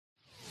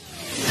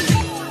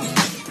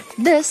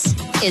This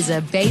is a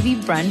Baby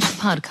Brunch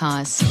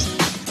podcast.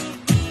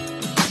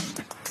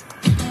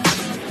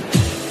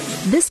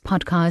 This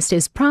podcast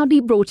is proudly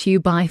brought to you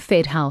by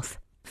FedHealth.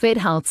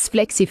 FedHealth's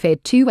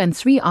FlexiFed 2 and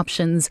 3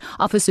 options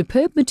offer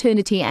superb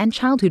maternity and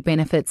childhood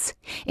benefits,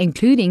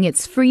 including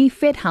its free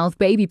FedHealth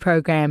baby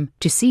program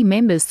to see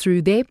members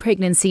through their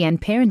pregnancy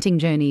and parenting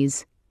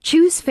journeys.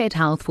 Choose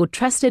FedHealth for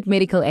trusted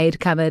medical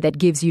aid cover that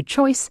gives you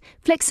choice,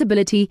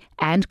 flexibility,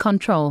 and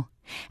control,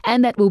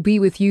 and that will be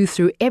with you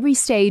through every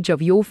stage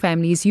of your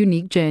family's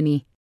unique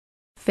journey.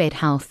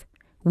 FedHealth.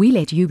 We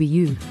let you be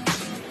you.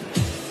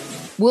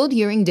 World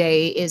Hearing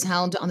Day is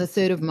held on the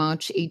 3rd of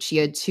March each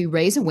year to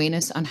raise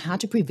awareness on how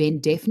to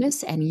prevent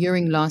deafness and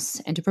hearing loss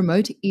and to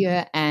promote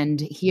ear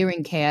and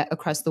hearing care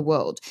across the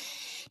world.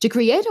 To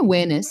create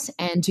awareness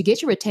and to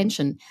get your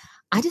attention,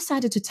 I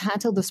decided to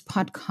title this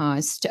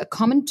podcast a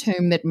common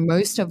term that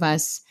most of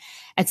us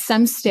at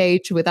some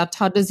stage with our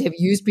toddlers have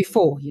used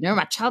before. You know,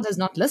 my child does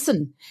not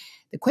listen.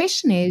 The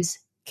question is,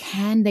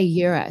 can they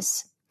hear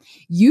us?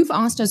 You've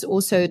asked us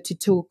also to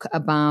talk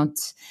about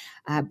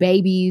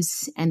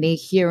babies and their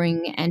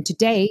hearing, and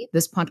today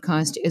this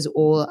podcast is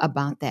all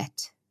about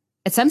that.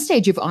 At some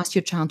stage, you've asked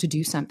your child to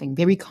do something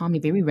very calmly,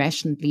 very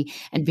rationally,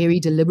 and very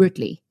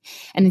deliberately.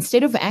 And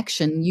instead of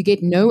action, you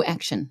get no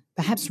action,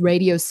 perhaps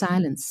radio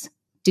silence.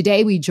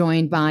 Today, we're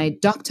joined by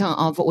Doctor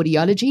of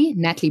Audiology,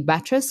 Natalie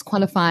Buttress,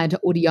 qualified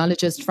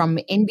audiologist from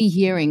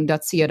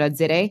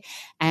nbhearing.co.za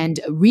and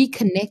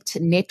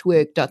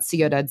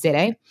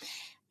reconnectnetwork.co.za,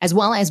 as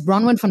well as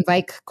Bronwyn van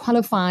Wyk,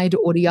 qualified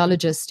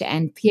audiologist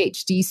and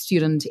PhD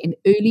student in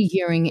early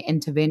hearing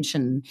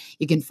intervention.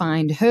 You can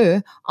find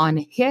her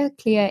on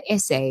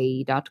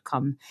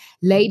hearclearsa.com.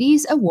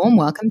 Ladies, a warm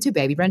welcome to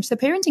Baby Brunch, the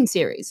parenting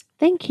series.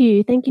 Thank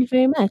you. Thank you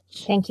very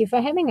much. Thank you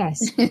for having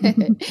us.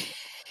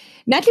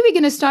 Natalie, we're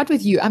going to start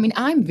with you. I mean,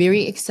 I'm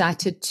very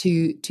excited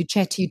to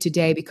chat to you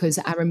today because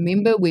I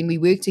remember when we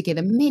worked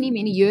together many,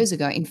 many years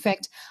ago. In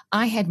fact,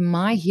 I had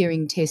my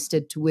hearing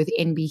tested with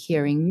NB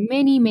Hearing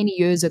many, many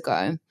years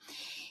ago.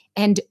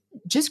 And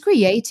just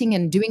creating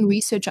and doing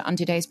research on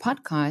today's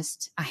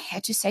podcast, I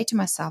had to say to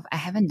myself, I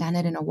haven't done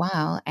it in a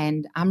while,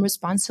 and I'm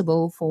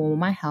responsible for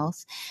my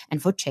health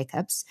and for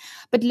checkups.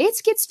 But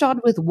let's get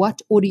started with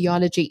what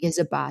audiology is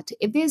about.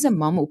 If there's a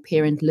mom or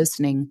parent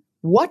listening,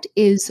 what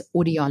is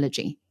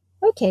audiology?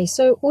 Okay,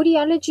 so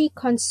audiology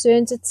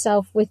concerns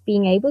itself with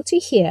being able to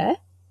hear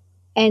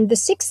and the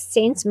sixth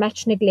sense,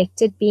 much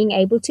neglected, being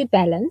able to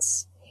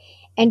balance.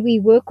 And we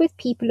work with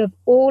people of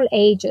all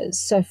ages.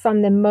 So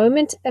from the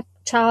moment a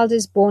child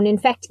is born, in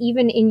fact,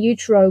 even in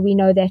utero, we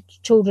know that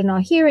children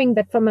are hearing,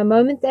 but from a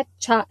moment that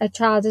a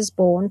child is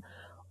born,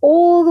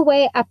 all the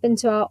way up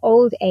into our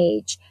old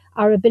age,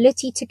 our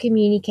ability to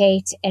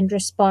communicate and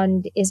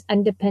respond is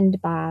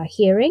underpinned by our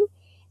hearing.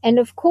 And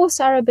of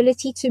course, our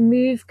ability to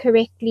move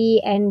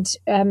correctly and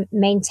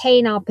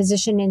maintain our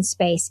position in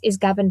space is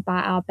governed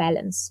by our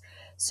balance.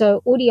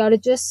 So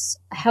audiologists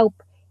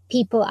help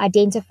people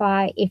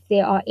identify if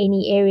there are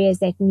any areas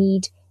that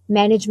need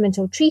management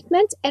or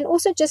treatment, and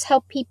also just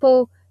help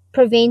people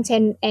prevent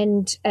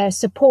and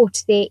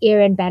support their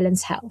ear and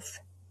balance health.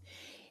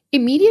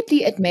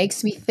 Immediately, it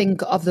makes me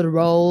think of the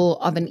role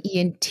of an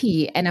ENT,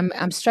 and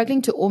I'm struggling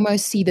to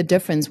almost see the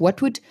difference.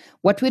 What would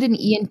an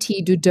ENT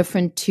do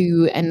different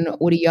to an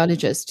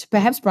audiologist?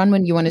 Perhaps,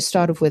 Bronwyn, you want to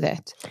start off with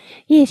that?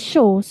 Yes,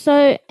 sure.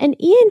 So an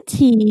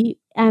ENT,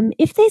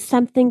 if there's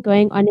something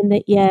going on in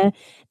the ear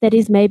that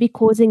is maybe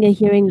causing a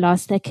hearing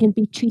loss, that can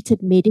be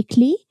treated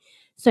medically.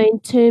 So in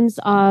terms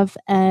of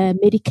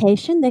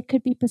medication that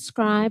could be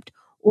prescribed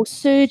or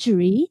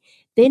surgery,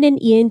 then an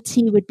ENT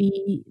would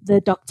be the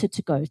doctor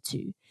to go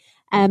to.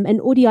 An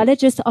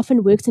audiologist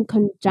often works in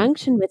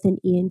conjunction with an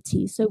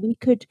ENT. So we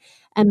could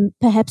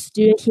perhaps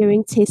do a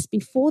hearing test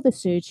before the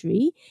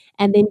surgery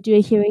and then do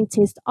a hearing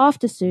test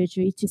after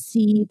surgery to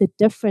see the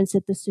difference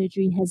that the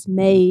surgery has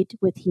made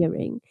with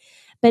hearing.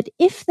 But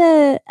if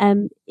the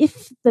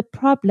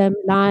problem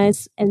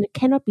lies and it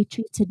cannot be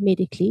treated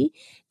medically,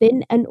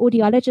 then an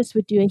audiologist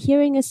would do a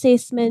hearing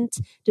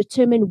assessment,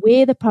 determine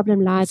where the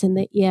problem lies in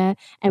the ear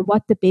and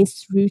what the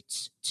best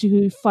route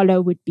to follow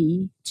would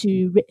be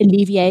to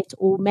alleviate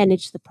or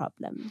manage the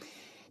problem.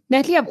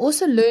 Natalie, I've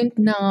also learned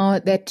now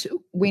that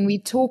when we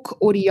talk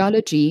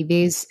audiology,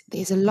 there's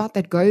a lot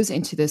that goes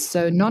into this.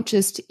 So not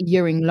just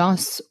hearing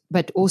loss,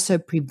 but also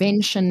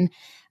prevention.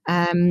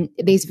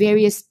 There's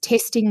various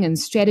testing and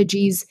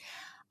strategies.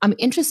 I'm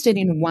interested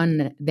in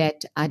one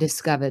that I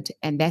discovered,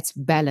 and that's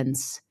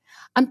balance.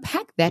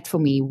 Unpack that for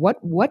me.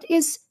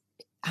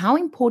 How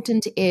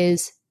important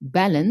is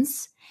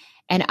balance?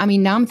 And I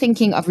mean, now I'm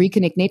thinking of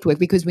Reconnect Network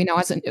because when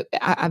I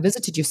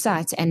visited your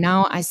site, and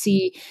now I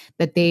see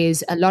that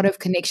there's a lot of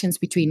connections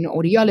between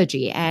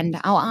audiology and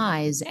our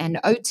eyes and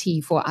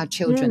OT for our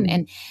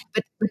children.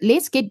 But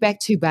let's get back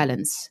to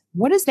balance.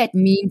 What does that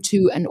mean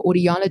to an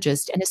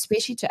audiologist, and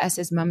especially to us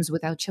as mums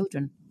with our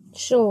children?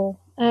 Sure.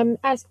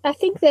 I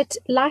think that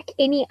like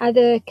any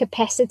other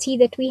capacity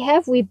that we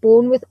have, we're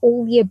born with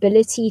all the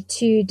ability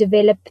to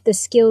develop the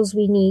skills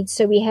we need.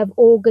 So we have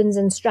organs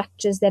and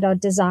structures that are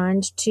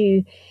designed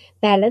to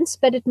balance,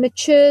 but it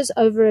matures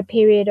over a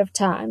period of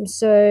time.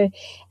 So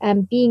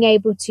being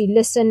able to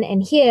listen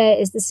and hear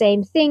is the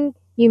same thing.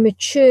 You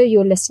mature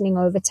your listening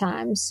over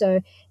time. So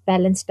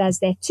balance does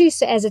that too.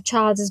 So as a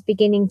child is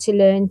beginning to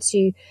learn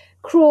to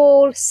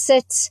crawl,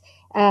 sit,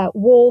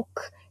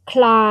 walk,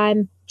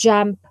 climb,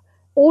 jump,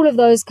 all of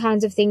those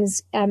kinds of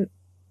things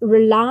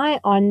rely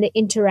on the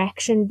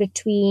interaction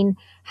between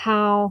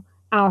how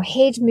our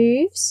head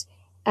moves,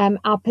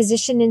 our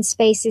position in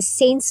space is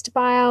sensed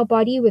by our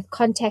body with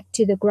contact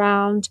to the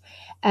ground,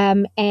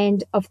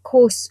 and of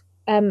course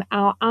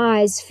our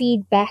eyes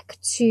feed back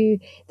to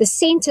the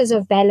centers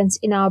of balance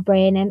in our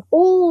brain, and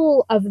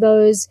all of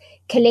those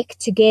collect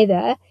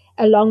together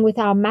along with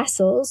our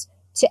muscles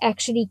to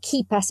actually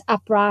keep us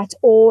upright,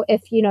 or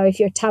if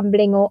you're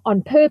tumbling or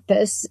on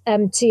purpose,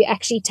 to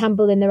actually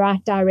tumble in the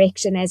right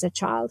direction as a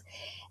child.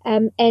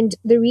 And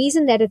the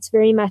reason that it's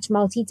very much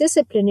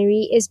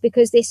multidisciplinary is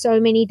because there's so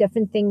many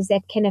different things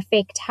that can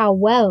affect how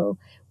well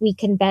we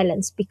can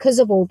balance because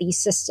of all these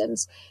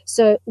systems.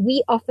 So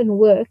we often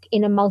work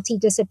in a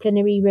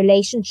multidisciplinary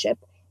relationship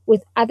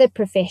with other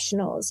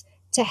professionals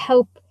to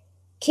help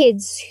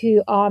kids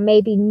who are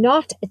maybe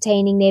not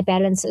attaining their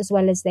balance as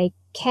well as they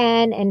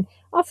can. And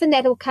often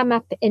that'll come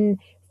up in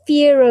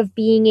fear of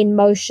being in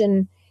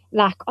motion,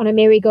 like on a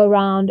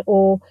merry-go-round,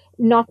 or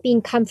not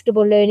being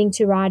comfortable learning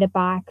to ride a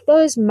bike.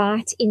 Those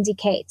might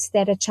indicate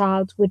that a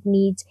child would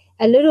need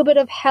a little bit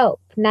of help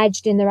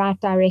nudged in the right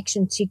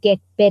direction to get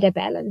better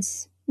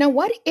balance. Now,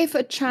 what if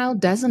a child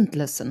doesn't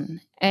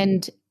listen?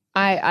 And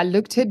I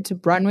looked into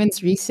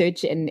Bronwyn's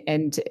research,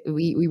 and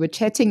we were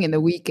chatting in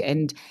the week,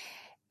 and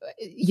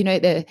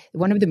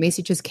one of the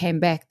messages came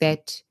back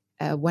that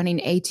 1 in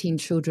 18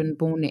 children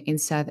born in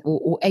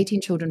or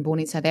 18 children born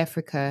in South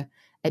Africa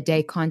a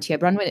day can't hear.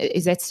 Bronwyn,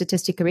 is that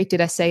statistic correct?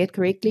 Did I say it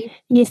correctly?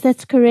 Yes,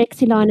 that's correct,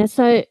 Ilana.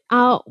 So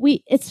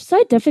it's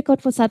so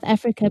difficult for South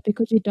Africa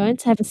because we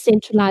don't have a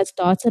centralized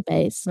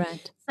database.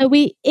 Right. So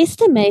we're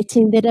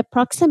estimating that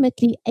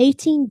approximately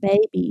 18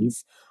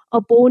 babies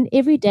are born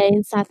every day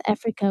in South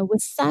Africa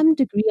with some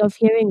degree of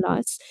hearing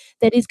loss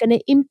that is going to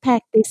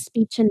impact their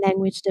speech and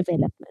language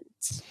development.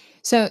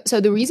 So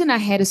the reason I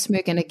had a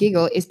smirk and a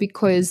giggle is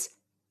because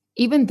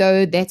even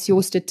though that's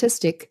your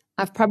statistic,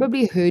 I've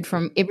probably heard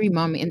from every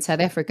mom in South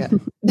Africa.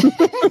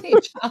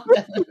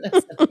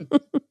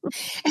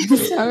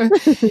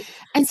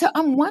 and so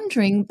I'm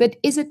wondering, but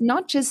is it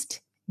not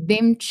just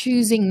them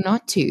choosing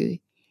not to?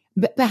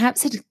 But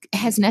perhaps it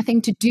has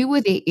nothing to do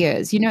with their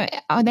ears.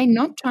 Are they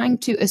not trying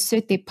to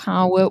assert their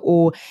power,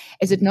 or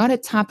is it not a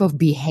type of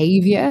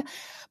behavior?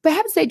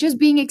 Perhaps they're just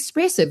being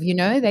expressive,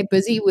 they're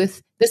busy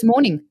with this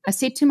morning. I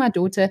said to my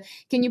daughter,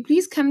 can you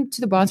please come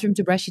to the bathroom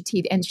to brush your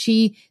teeth? And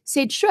she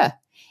said, sure.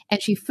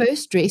 And she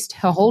first dressed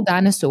her whole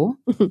dinosaur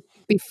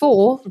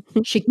before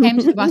she came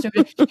to the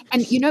bathroom.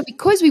 And,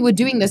 because we were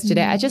doing this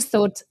today, I just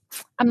thought,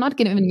 I'm not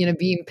even going to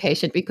be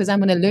impatient because I'm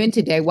going to learn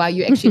today why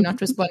you're actually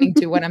not responding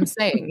to what I'm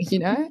saying,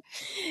 Yeah.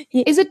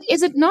 Is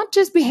it not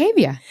just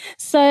behavior?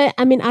 So,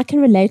 I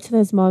can relate to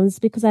those moms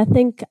because I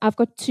think I've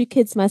got 2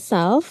 kids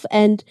myself,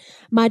 and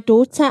my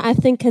daughter, I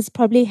think, has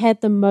probably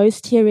had the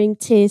most hearing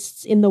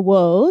tests in the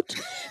world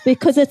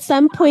because at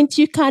some point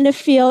you kind of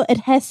feel it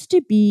has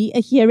to be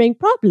a hearing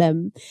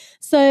problem.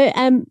 So,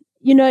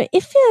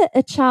 if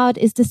a child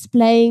is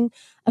displaying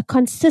a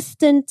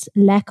consistent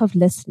lack of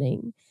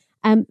listening,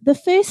 the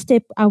first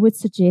step I would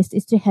suggest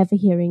is to have a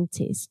hearing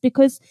test,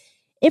 because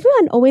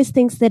everyone always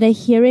thinks that a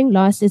hearing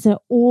loss is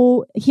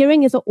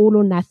hearing is an all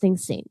or nothing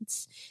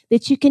sense,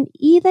 that you can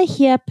either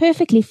hear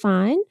perfectly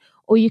fine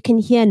or you can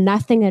hear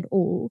nothing at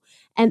all.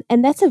 And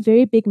that's a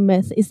very big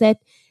myth, is that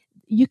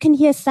you can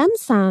hear some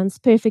sounds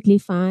perfectly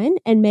fine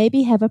and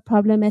maybe have a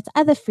problem at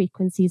other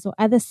frequencies or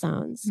other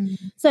sounds.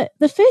 Mm-hmm. So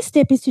the first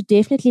step is to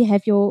definitely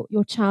have your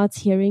child's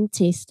hearing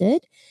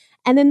tested.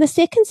 And then the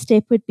second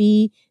step would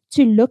be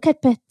to look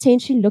at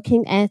potentially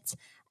looking at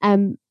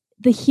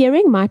the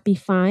hearing might be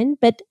fine,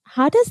 but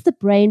how does the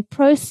brain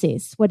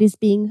process what is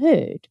being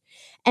heard?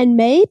 And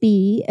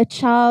maybe a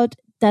child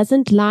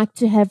doesn't like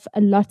to have a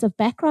lot of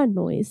background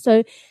noise,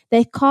 so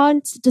they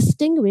can't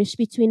distinguish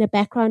between a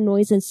background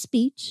noise and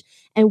speech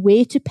and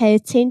where to pay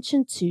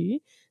attention to.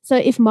 So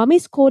if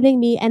mommy's calling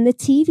me and the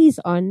TV's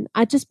on,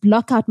 I just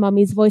block out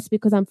mommy's voice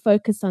because I'm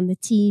focused on the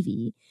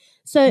TV.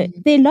 So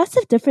there are lots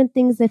of different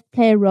things that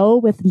play a role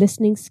with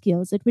listening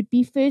skills. It would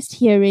be first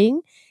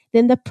hearing,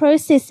 then the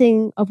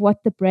processing of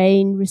what the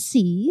brain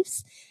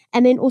receives,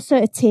 and then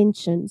also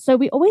attention. So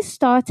we always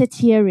start at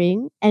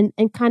hearing and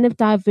kind of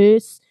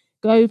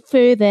go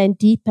further and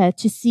deeper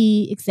to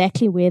see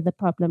exactly where the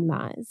problem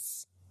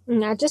lies.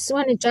 I just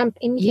want to jump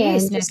in here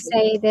and just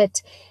say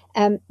that,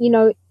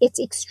 it's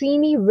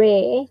extremely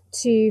rare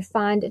to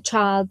find a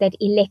child that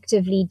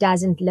electively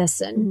doesn't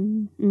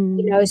listen.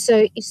 Mm-hmm.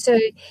 So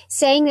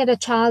saying that a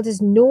child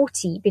is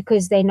naughty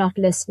because they're not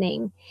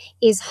listening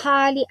is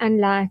highly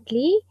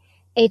unlikely.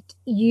 it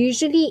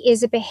usually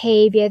is a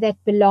behavior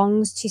that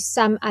belongs to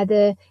some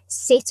other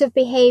set of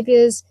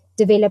behaviors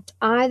developed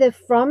either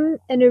from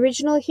an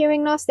original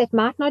hearing loss that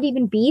might not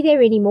even be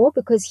there anymore,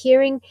 because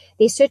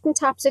there's certain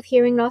types of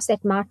hearing loss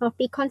that might not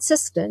be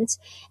consistent,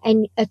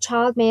 and a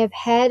child may have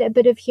had a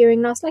bit of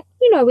hearing loss, like,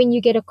 when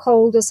you get a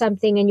cold or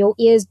something and your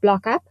ears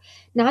block up.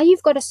 Now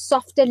you've got a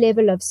softer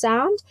level of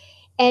sound,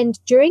 and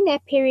during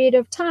that period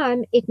of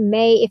time, it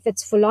may, if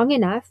it's for long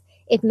enough,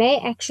 it may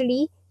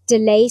actually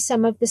delay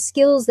some of the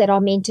skills that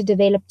are meant to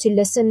develop to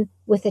listen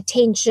with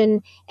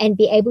attention and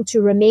be able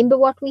to remember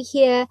what we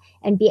hear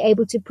and be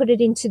able to put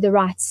it into the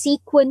right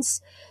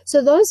sequence.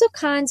 So those are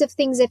kinds of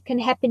things that can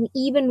happen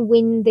even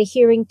when the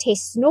hearing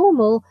test's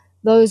normal.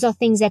 Those are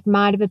things that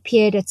might have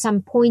appeared at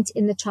some point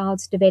in the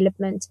child's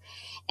development.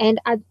 And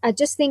I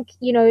just think,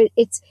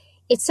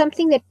 it's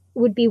something that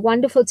would be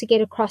wonderful to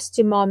get across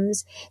to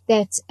moms,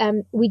 that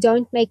we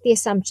don't make the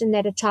assumption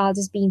that a child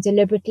is being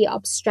deliberately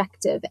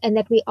obstructive, and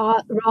that we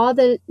are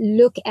rather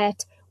look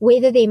at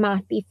whether there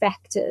might be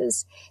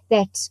factors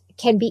that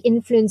can be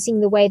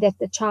influencing the way that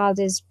the child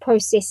is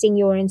processing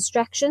your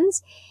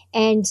instructions.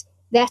 And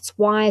that's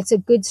why it's a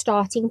good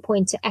starting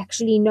point to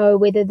actually know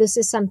whether this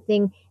is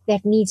something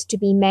that needs to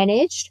be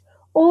managed,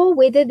 or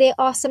whether there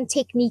are some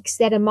techniques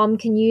that a mom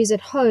can use at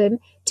home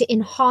to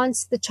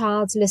enhance the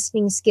child's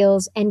listening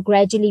skills and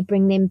gradually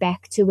bring them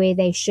back to where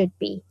they should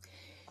be.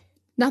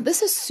 Now,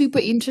 this is super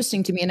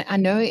interesting to me, and I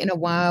know in a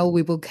while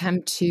we will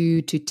come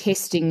to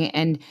testing,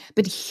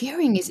 but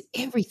hearing is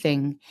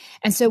everything.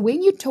 And so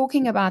when you're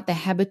talking about the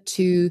habit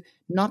to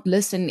not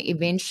listen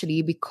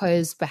eventually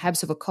because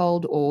perhaps of a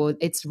cold or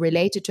it's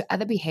related to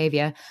other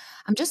behavior,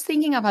 I'm just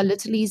thinking of our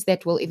littlies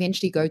that will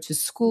eventually go to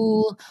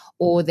school,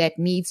 or that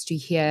needs to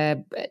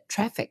hear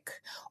traffic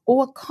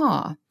or a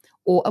car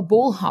or a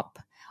ball hop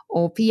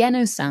or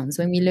piano sounds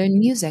when we learn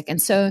music.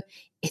 And so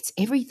it's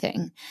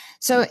everything.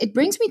 So it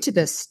brings me to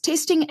this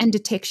testing and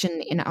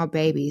detection in our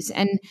babies.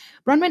 And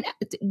Bronwyn,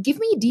 give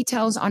me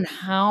details on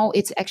how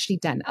it's actually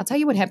done. I'll tell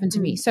you what happened to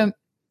me. So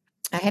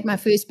I had my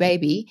first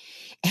baby,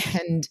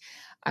 and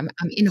I'm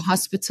in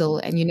hospital,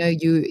 and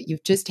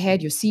you've just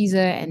had your Caesar,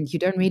 and you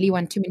don't really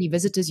want too many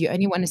visitors. You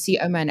only want to see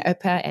Oma and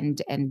Opa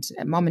and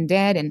mom and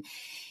dad,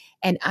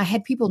 and I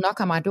had people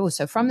knock on my door.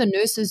 So from the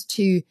nurses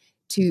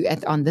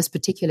on this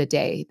particular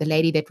day, the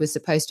lady that was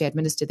supposed to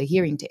administer the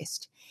hearing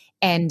test,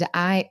 and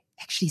I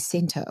actually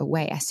sent her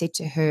away. I said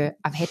to her,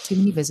 I've had too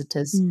many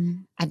visitors.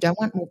 I don't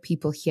want more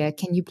people here.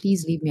 Can you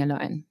please leave me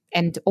alone?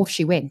 And off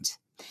she went.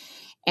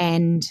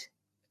 And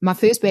my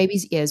first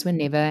baby's ears were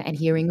never, and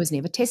hearing was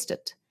never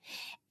tested.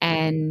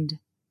 And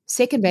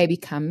second baby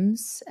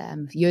comes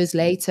years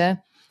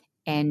later,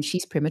 and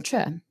she's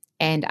premature.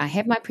 And I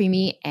have my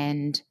preemie,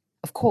 and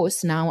of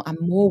course, now I'm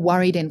more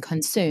worried and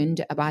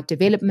concerned about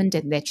development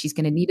and that she's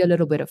going to need a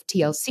little bit of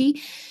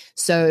TLC.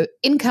 So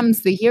in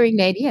comes the hearing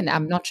lady, and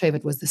I'm not sure if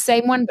it was the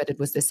same one, but it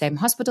was the same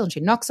hospital. And she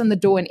knocks on the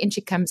door, and in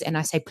she comes, and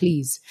I say,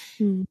 please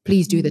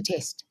do the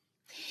test.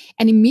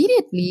 And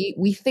immediately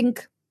we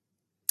think,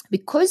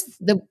 because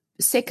the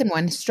second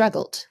one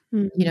struggled,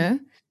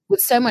 with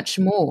so much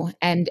more,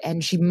 and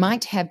she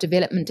might have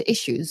development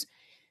issues,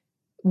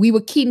 we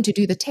were keen to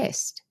do the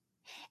test.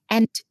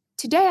 And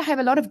today I have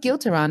a lot of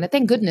guilt around it.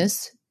 Thank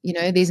goodness,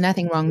 there's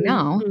nothing wrong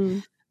now.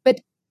 But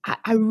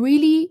I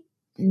really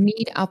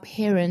need our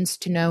parents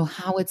to know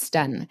how it's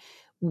done,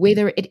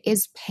 whether it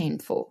is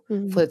painful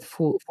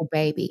for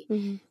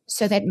baby,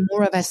 so that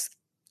more of us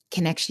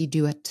can actually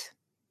do it.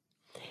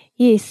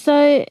 Yes,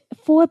 so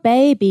for a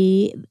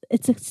baby,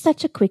 it's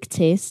such a quick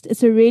test.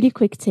 It's a really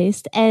quick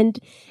test, and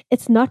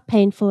it's not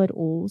painful at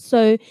all.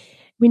 So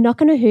we're not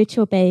going to hurt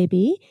your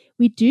baby.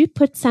 We do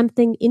put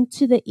something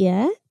into the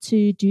ear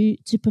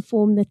to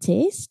perform the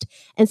test.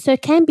 And so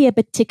it can be a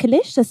bit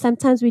ticklish. So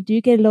sometimes we do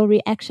get a little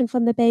reaction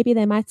from the baby.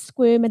 They might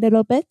squirm a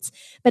little bit,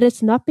 but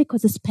it's not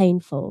because it's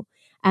painful.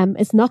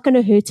 It's not going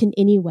to hurt in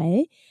any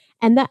way.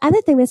 And the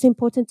other thing that's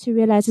important to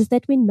realize is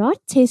that we're not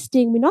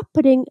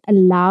putting a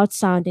loud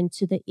sound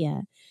into the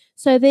ear.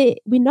 So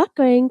we're not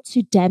going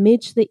to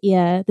damage the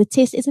ear. The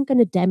test isn't going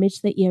to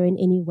damage the ear in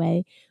any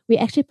way. We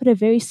actually put a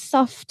very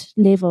soft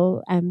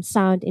level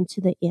sound into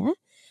the ear.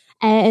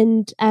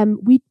 And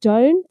we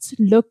don't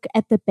look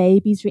at the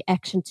baby's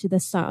reaction to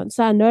the sound.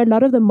 So I know a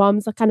lot of the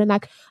moms are kind of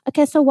like,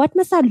 okay, so what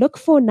must I look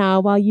for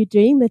now while you're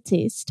doing the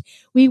test?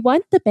 We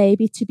want the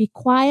baby to be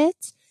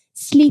quiet,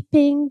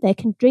 sleeping. They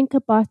can drink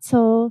a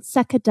bottle,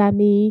 suck a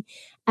dummy,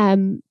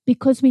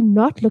 because we're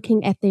not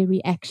looking at their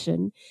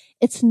reaction.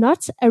 It's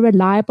not a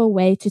reliable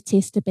way to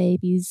test a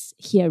baby's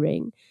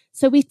hearing.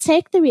 So we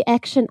take the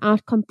reaction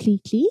out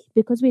completely,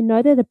 because we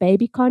know that the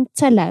baby can't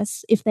tell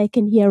us if they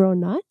can hear or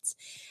not.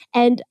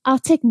 And our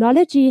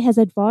technology has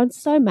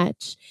advanced so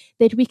much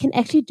that we can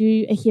actually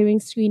do a hearing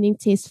screening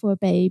test for a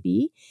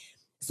baby.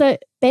 So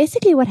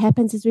basically what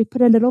happens is we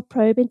put a little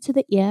probe into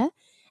the ear,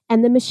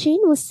 and the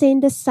machine will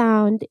send a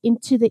sound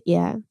into the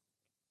ear.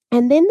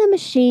 And then the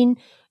machine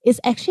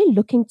is actually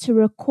looking to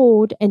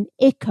record an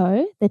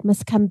echo that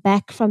must come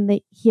back from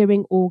the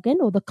hearing organ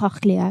or the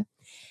cochlea.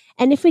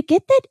 And if we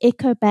get that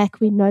echo back,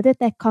 we know that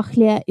that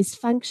cochlea is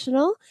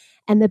functional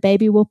and the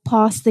baby will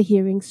pass the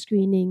hearing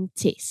screening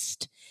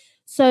test.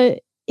 So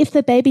if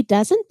the baby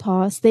doesn't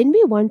pass, then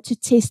we want to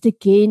test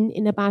again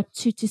in about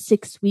 2 to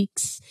 6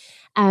 weeks.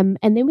 And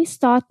then we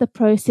start the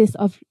process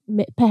of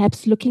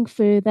perhaps looking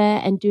further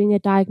and doing a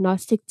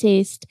diagnostic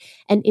test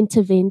and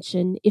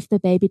intervention if the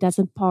baby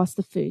doesn't pass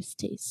the first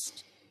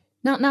test.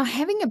 Now,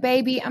 having a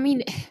baby, I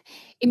mean,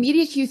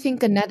 immediately you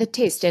think another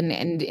test. And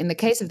in the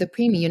case of the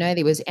preemie,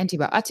 there was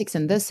antibiotics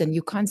and this, and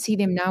you can't see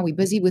them now. We're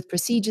busy with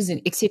procedures and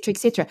et cetera, et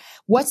cetera.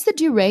 What's the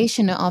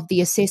duration of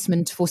the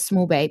assessment for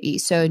small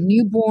babies? So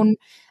newborn,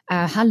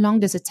 how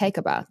long does it take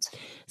about?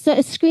 So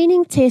a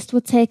screening test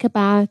will take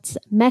about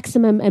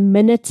maximum a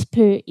minute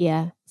per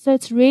ear. So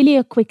it's really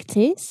a quick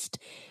test.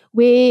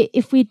 Where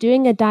if we're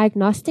doing a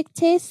diagnostic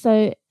test,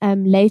 so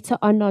later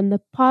on the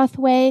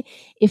pathway,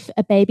 if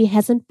a baby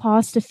hasn't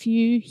passed a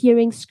few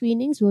hearing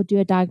screenings, we'll do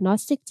a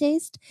diagnostic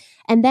test.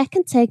 And that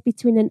can take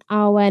between an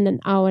hour and an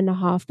hour and a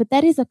half. But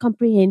that is a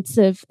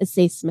comprehensive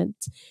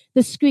assessment.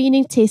 The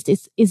screening test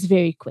is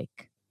very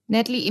quick.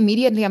 Natalie,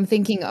 immediately I'm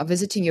thinking of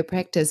visiting your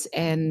practice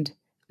and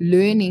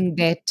learning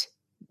that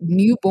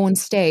newborn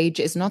stage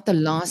is not the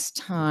last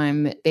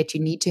time that you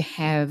need to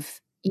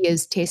have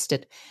ears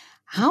tested.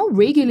 How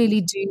regularly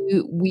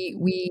do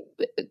we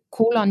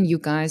call on you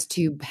guys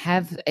to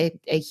have a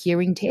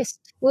hearing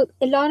test? Well,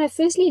 Ilana,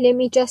 firstly, let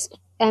me just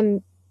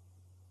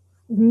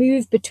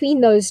move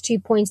between those 2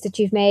 points that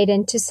you've made,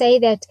 and to say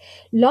that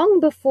long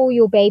before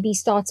your baby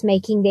starts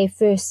making their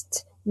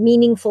first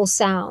meaningful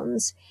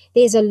sounds,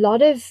 there's a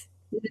lot of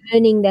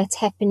learning that's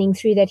happening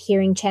through that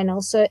hearing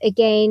channel. So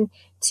again,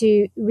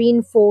 to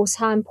reinforce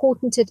how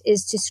important it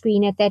is to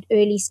screen at that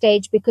early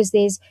stage, because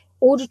there's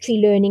auditory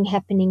learning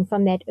happening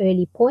from that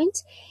early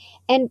point.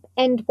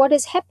 And what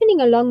is happening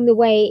along the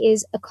way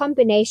is a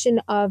combination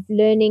of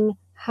learning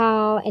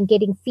how and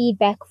getting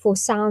feedback for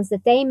sounds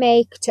that they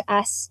make to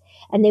us.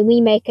 And then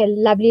we make a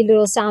lovely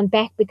little sound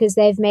back because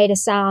they've made a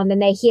sound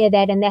and they hear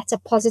that, and that's a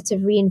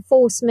positive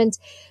reinforcement.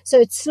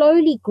 So it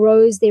slowly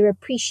grows their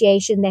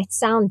appreciation that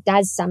sound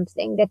does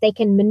something, that they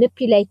can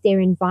manipulate their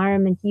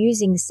environment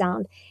using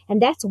sound.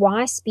 And that's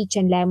why speech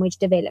and language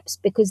develops,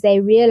 because they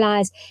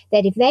realize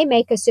that if they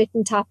make a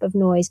certain type of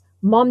noise,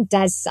 mom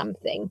does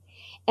something.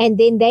 And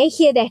then they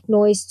hear that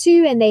noise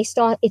too, and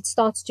it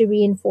starts to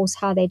reinforce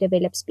how they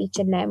develop speech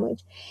and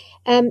language.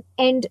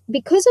 And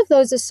because of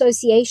those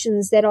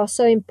associations that are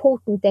so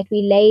important, that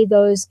we lay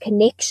those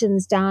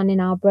connections down in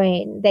our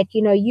brain, that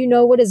you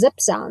know what a zip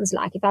sounds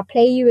like. If I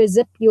play you a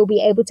zip, you'll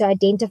be able to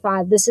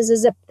identify this is a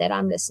zip that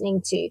I'm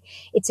listening to.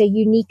 It's a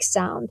unique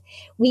sound.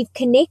 We've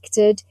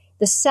connected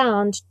the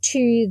sound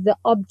to the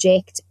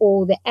object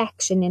or the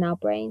action in our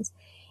brains.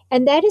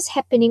 And that is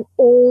happening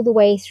all the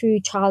way through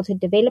childhood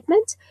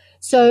development.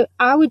 So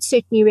I would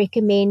certainly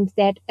recommend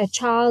that a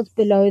child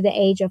below the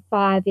age of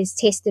 5 is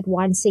tested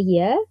once a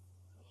year.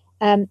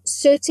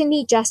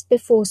 Certainly just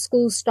before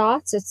school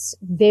starts, it's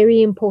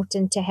very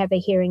important to have a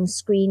hearing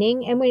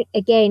screening. And we're,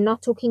 again,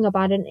 not talking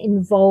about an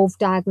involved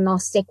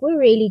diagnostic. We're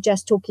really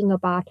just talking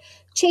about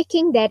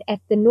checking that at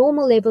the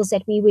normal levels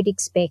that we would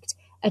expect,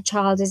 a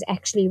child is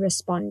actually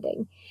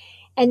responding.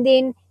 And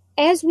then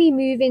as we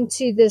move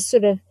into the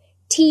sort of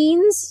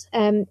teens,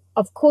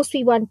 of course,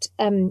 we want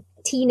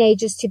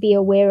teenagers to be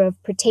aware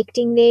of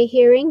protecting their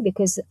hearing,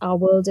 because our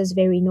world is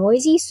very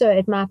noisy. So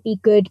it might be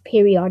good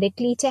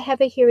periodically to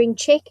have a hearing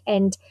check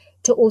and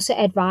to also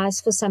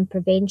advise for some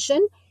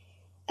prevention.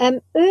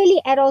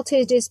 Early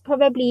adulthood is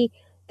probably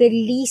the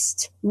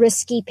least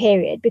risky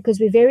period, because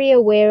we're very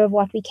aware of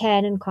what we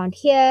can and can't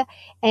hear,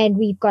 and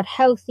we've got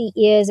healthy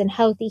ears and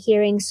healthy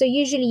hearing. So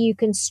usually you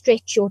can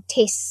stretch your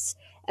tests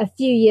a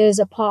few years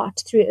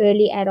apart through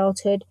early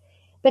adulthood.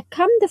 But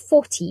come the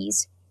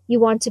 40s, you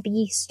want to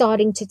be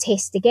starting to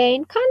test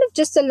again, kind of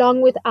just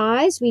along with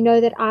eyes. We know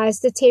that eyes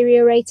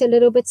deteriorate a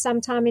little bit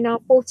sometime in our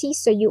 40s,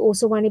 so you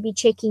also want to be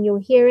checking your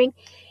hearing.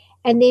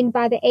 And then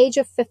by the age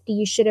of 50,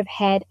 you should have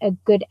had a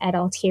good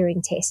adult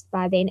hearing test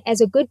by then as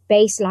a good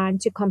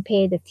baseline to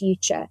compare the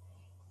future.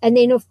 And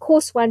then, of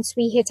course, once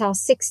we hit our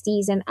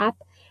 60s and up,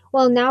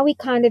 well, now we're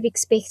kind of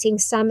expecting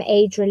some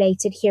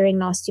age-related hearing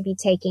loss to be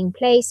taking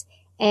place,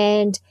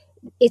 and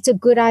it's a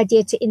good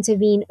idea to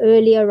intervene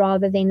earlier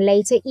rather than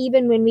later,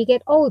 even when we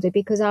get older,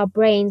 because our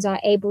brains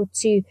are able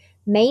to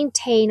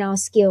maintain our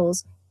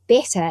skills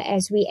better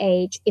as we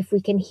age if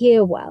we can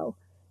hear well.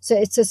 So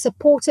it's a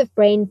supportive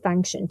brain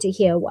function to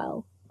hear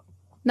well.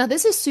 Now,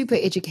 this is super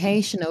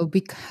educational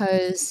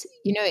because,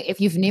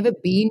 if you've never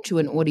been to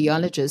an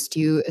audiologist,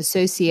 you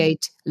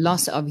associate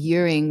loss of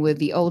hearing with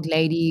the old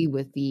lady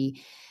with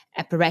the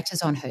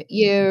apparatus on her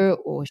ear,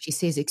 or she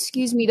says,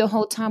 excuse me the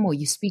whole time, or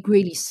you speak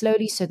really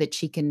slowly so that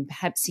she can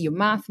perhaps see your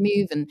mouth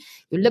move and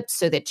your lips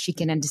so that she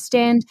can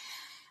understand.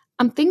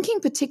 I'm thinking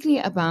particularly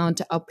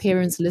about our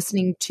parents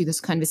listening to this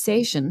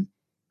conversation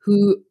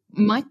who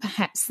might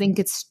perhaps think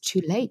it's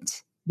too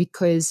late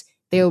because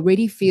they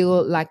already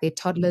feel like their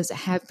toddlers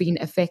have been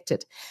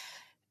affected.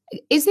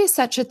 Is there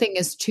such a thing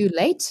as too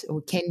late,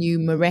 or can you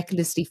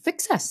miraculously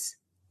fix us?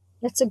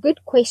 That's a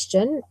good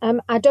question.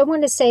 I don't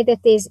want to say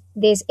that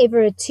there's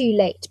ever a too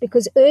late,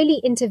 because early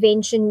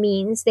intervention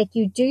means that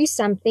you do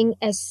something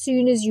as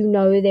soon as you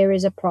know there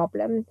is a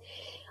problem.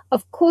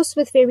 Of course,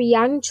 with very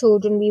young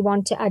children, we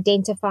want to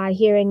identify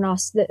hearing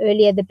loss the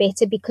earlier the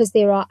better, because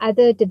there are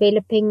other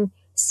developing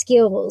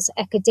skills,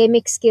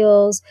 academic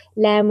skills,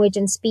 language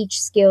and speech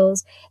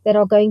skills that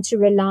are going to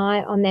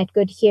rely on that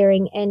good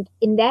hearing. And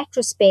in that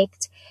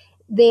respect,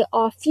 there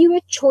are fewer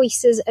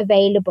choices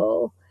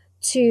available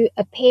to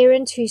a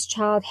parent whose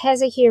child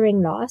has a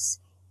hearing loss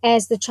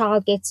as the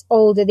child gets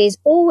older. There's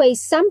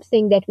always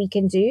something that we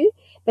can do,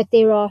 but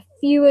there are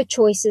fewer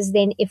choices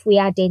than if we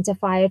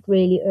identify it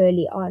really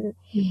early on.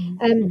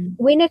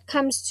 When it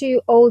comes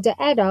to older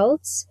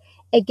adults,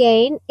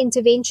 again,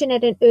 intervention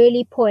at an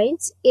early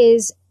point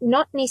is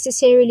not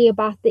necessarily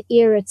about the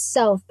ear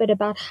itself, but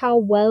about how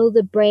well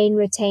the brain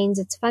retains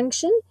its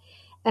function.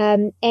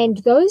 And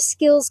those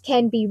skills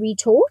can be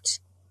retaught,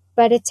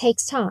 but it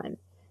takes time.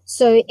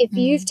 So if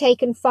you've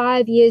taken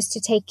 5 years to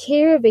take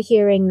care of a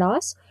hearing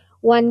loss,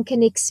 one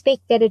can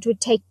expect that it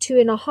would take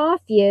 2.5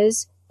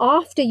 years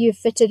after you've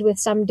fitted with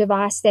some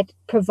device that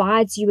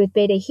provides you with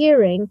better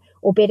hearing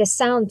or better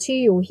sound to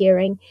your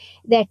hearing,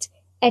 that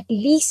at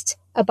least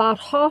about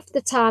half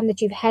the time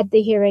that you've had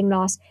the hearing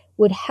loss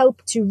would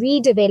help to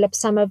redevelop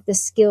some of the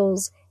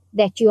skills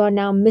that you are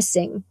now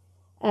missing.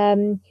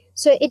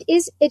 So it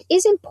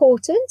is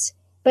important,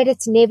 but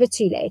it's never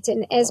too late.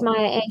 And as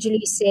Maya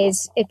Angelou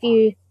says, if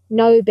you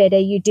know better,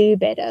 you do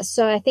better.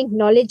 So I think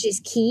knowledge is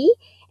key,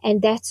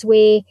 and that's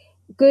where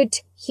good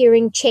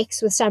hearing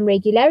checks with some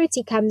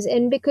regularity comes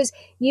in, because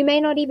you may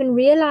not even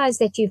realize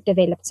that you've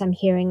developed some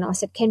hearing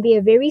loss. It can be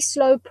a very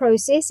slow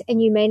process,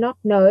 and you may not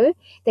know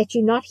that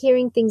you're not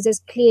hearing things as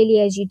clearly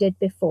as you did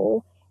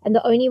before. And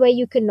the only way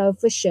you can know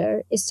for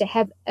sure is to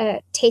have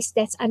a test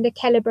that's under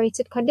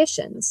calibrated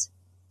conditions.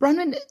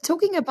 Bronwyn,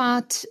 talking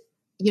about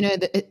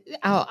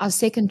our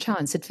second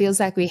chance, it feels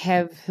like we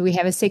have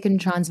a second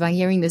chance by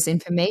hearing this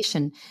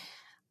information.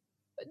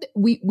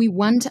 We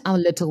want our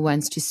little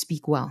ones to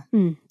speak well,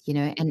 and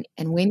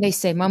when they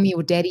say mommy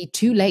or daddy,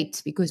 too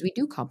late, because we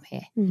do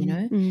compare,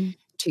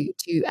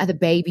 to other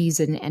babies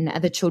and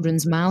other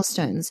children's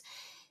milestones.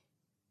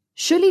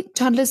 Surely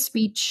toddler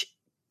speech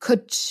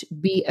could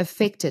be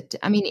affected.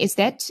 I mean, is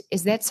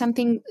that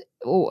something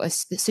or a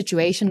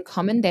situation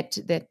common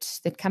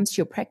that comes to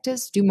your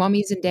practice? Do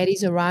mommies and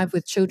daddies arrive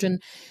with children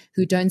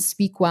who don't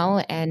speak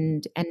well,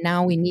 and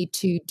now we need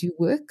to do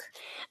work?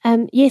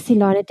 Yes,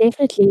 Ilana,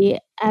 definitely.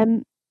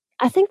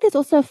 I think there's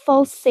also a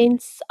false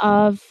sense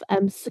of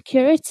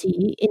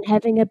security in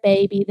having a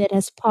baby that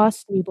has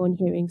passed newborn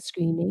hearing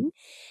screening.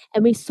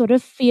 And we sort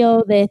of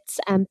feel that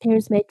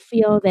parents may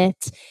feel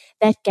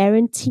that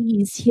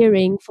guarantees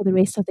hearing for the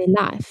rest of their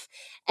life.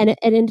 And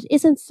it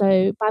isn't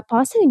so. By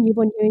passing a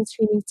newborn hearing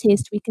screening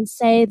test, we can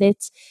say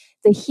that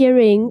the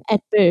hearing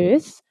at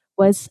birth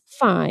was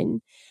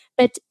fine.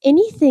 But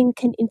anything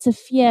can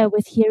interfere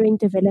with hearing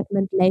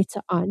development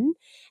later on.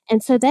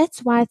 And so that's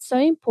why it's so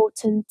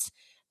important.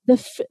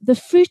 The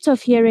fruit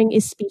of hearing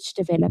is speech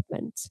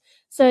development.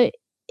 So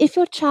if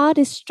your child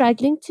is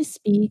struggling to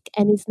speak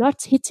and is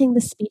not hitting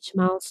the speech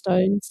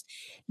milestones,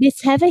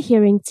 let's have a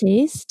hearing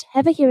test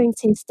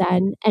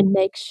done, and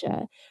make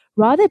sure.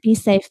 Rather be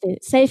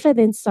safer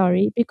than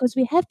sorry, because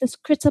we have this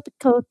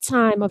critical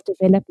time of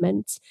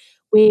development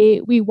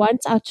where we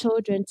want our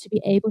children to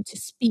be able to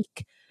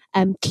speak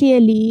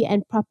clearly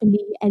and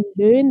properly and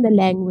learn the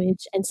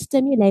language and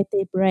stimulate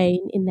their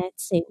brain in that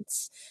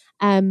sense.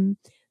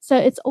 So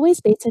it's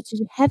always better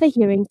to have a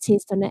hearing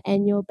test on an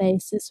annual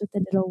basis with the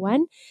little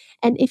one.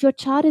 And if your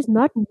child is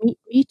not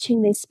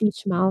reaching their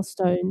speech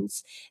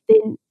milestones,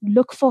 then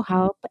look for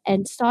help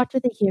and start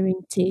with a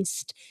hearing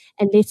test,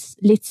 and let's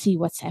see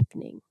what's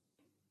happening.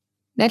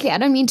 Natalie, I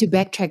don't mean to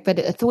backtrack, but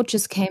a thought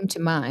just came to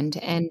mind.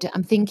 And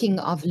I'm thinking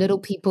of little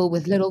people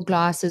with little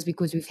glasses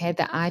because we've had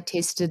the eye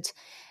tested.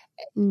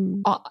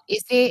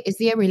 Is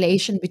there a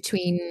relation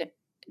between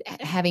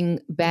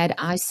having bad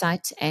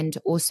eyesight and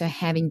also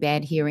having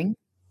bad hearing?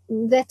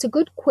 That's a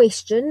good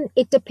question.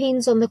 It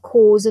depends on the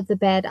cause of the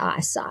bad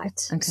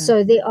eyesight. Okay.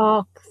 So there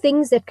are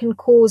things that can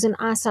cause an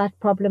eyesight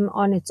problem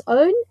on its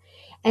own,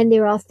 and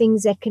there are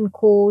things that can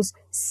cause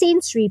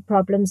sensory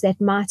problems that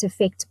might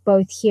affect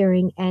both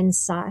hearing and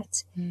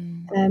sight.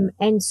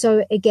 And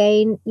so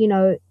again,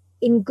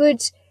 in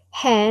good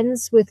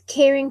hands with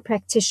caring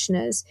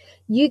practitioners,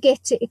 you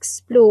get to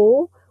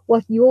explore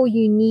what your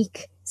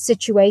unique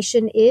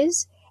situation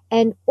is,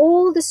 and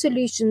all the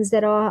solutions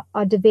that are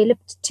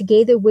developed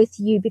together with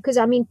you, because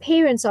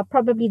parents are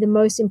probably the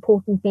most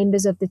important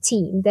members of the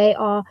team. They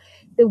are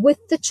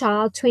with the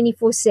child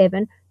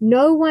 24/7.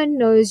 No one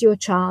knows your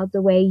child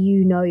the way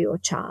you know your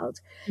child.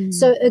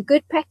 So a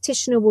good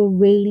practitioner will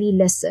really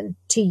listen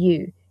to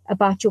you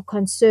about your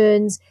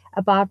concerns,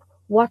 about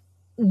what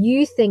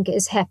you think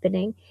is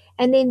happening.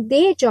 And then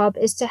their job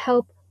is to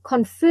help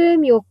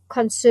confirm your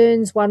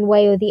concerns one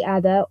way or the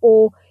other,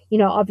 or,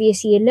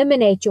 obviously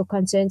eliminate your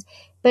concerns,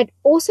 but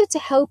also to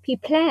help you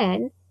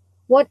plan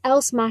what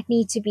else might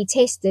need to be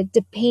tested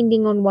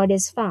depending on what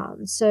is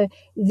found. So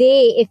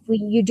there, if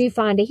you do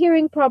find a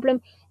hearing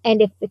problem,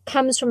 and if it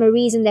comes from a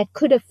reason that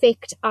could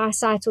affect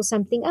eyesight or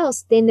something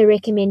else, then the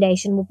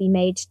recommendation will be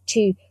made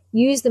to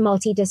use the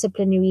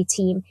multidisciplinary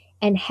team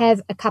and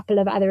have a couple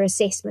of other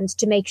assessments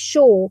to make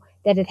sure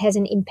that it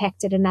hasn't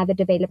impacted another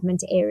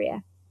development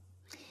area.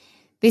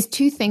 There's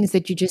two things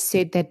that you just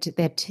said that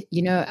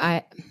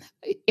I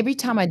every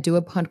time I do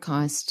a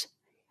podcast,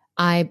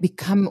 I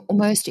become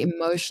almost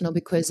emotional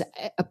because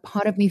a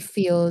part of me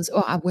feels,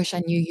 oh, I wish I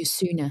knew you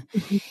sooner.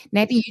 Mm-hmm.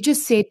 Natalie, you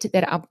just said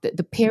that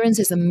the parents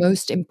is the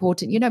most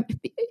important.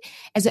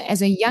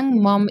 As a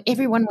young mom,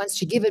 everyone wants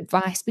to give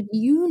advice, but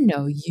you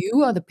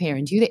are the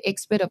parent, you're the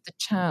expert of the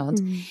child.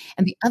 Mm-hmm.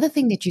 And the other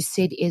thing that you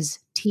said is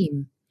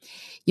team.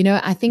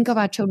 I think of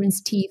our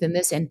children's teeth and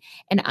this, and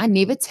I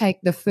never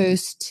take the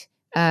first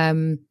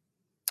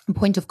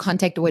point of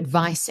contact or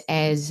advice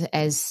as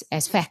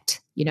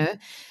fact.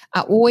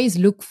 I always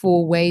look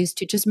for ways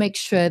to just make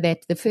sure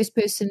that the first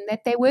person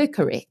that they were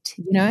correct,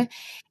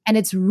 and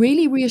it's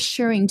really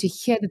reassuring to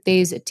hear that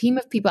there's a team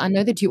of people. I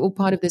know that you're all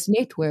part of this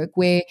network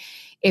where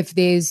if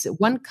there's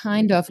one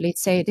kind of,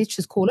 let's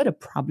just call it a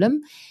problem,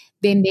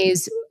 then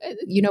there's,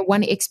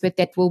 one expert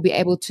that will be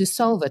able to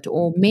solve it,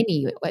 or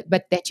many,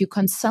 but that you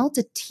consult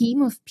a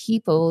team of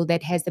people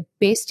that has the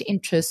best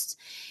interests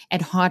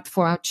at heart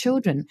for our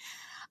children.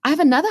 I have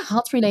another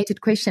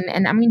health-related question,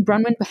 and I mean,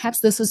 Bronwyn,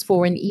 perhaps this is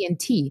for an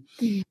ENT,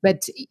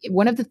 but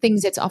one of the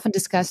things that's often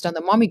discussed on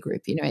the mommy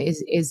group,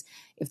 is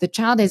if the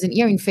child has an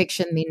ear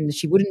infection, then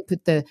she wouldn't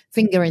put the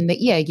finger in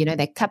the ear.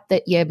 They cup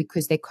the ear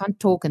because they can't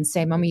talk and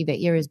say, "Mommy,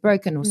 the ear is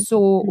broken or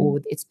sore or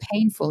it's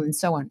painful," and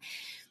so on.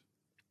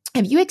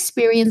 Have you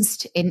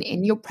experienced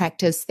in your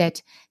practice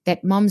that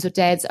moms or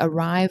dads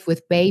arrive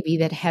with baby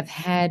that have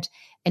had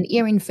an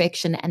ear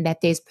infection and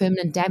that there's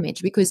permanent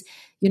damage? Because,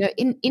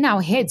 in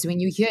our heads, when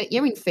you hear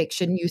ear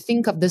infection, you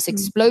think of this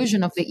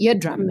explosion of the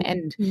eardrum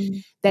and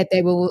that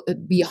they will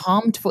be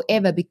harmed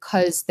forever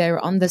because they're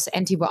on this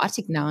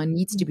antibiotic now and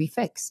needs to be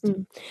fixed.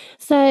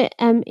 So,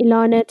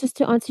 Ilana, just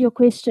to answer your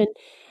question,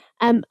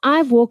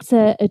 I've walked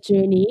a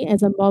journey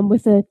as a mom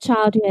with a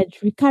child who had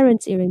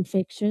recurrent ear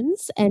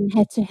infections and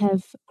had to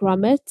have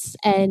grommets.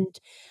 And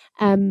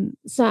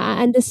so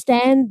I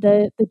understand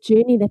the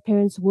journey that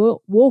parents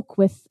walk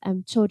with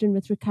children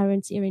with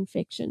recurrent ear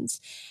infections.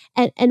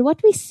 And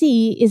what we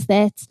see is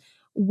that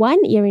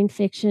one ear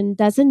infection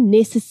doesn't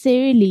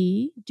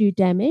necessarily do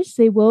damage.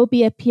 There will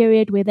be a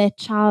period where that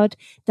child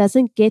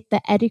doesn't get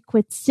the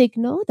adequate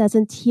signal,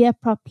 doesn't hear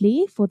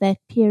properly for that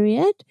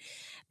period.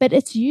 But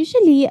it's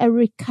usually a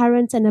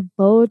recurrence and a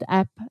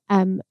build-up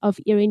of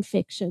ear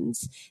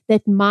infections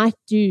that might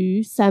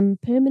do some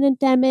permanent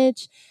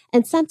damage.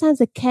 And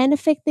sometimes it can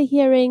affect the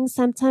hearing,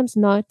 sometimes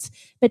not.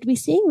 But we're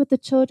seeing with the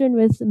children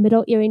with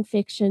middle ear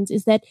infections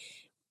is that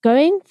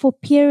going for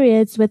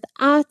periods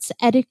without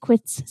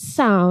adequate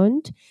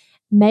sound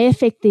may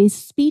affect their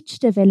speech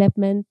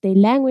development, their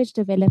language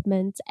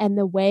development, and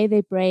the way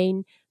their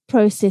brain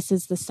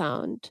processes the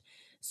sound.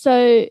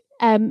 So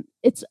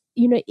it's,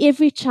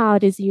 every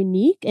child is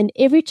unique and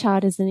every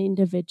child is an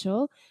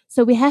individual.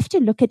 So we have to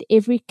look at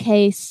every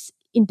case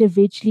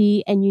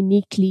individually and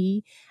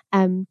uniquely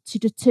to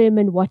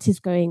determine what is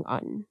going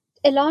on.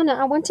 Ilana,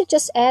 I want to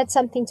just add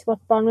something to what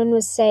Bronwyn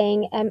was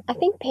saying. I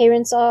think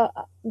parents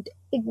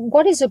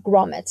what is a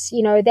grommet?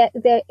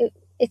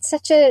 It's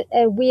such a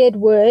weird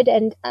word.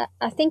 And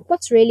I think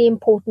what's really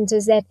important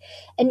is that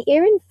an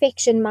ear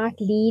infection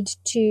might lead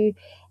to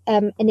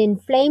an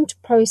inflamed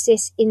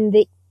process in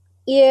the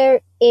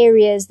ear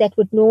areas that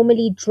would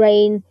normally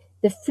drain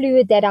the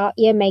fluid that our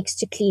ear makes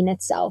to clean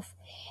itself.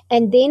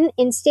 And then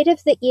instead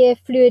of the ear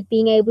fluid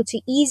being able to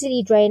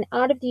easily drain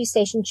out of the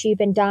eustachian tube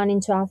and down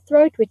into our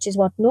throat, which is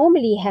what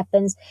normally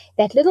happens,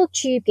 that little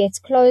tube gets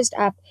closed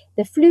up,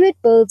 the fluid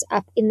builds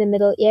up in the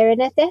middle ear,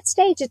 and at that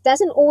stage it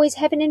doesn't always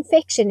have an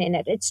infection in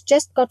it. It's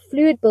just got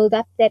fluid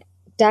buildup that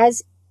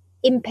does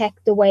impact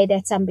the way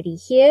that somebody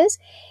hears.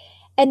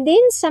 And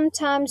then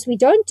sometimes we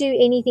don't do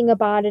anything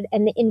about it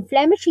and the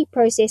inflammatory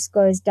process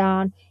goes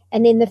down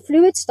and then the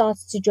fluid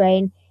starts to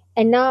drain.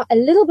 And now a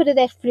little bit of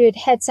that fluid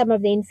had some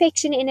of the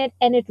infection in it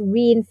and it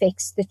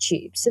reinfects the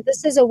tube. So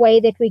this is a way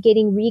that we're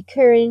getting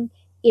recurring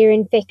ear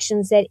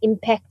infections that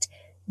impact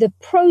the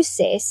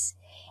process.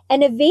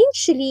 And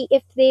eventually,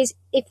 if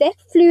that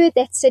fluid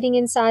that's sitting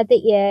inside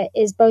the ear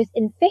is both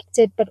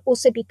infected but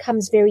also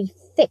becomes very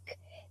thick,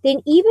 then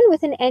even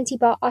with an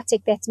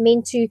antibiotic that's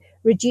meant to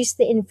reduce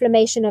the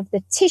inflammation of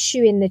the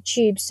tissue in the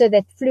tube so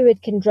that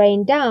fluid can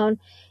drain down,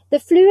 the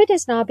fluid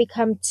has now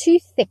become too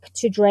thick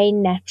to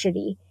drain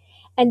naturally.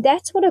 And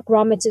that's what a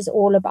grommet is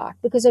all about,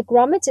 because a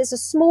grommet is a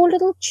small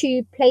little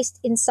tube placed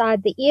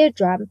inside the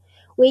eardrum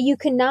where you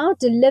can now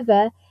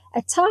deliver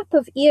a type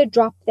of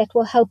eardrop that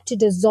will help to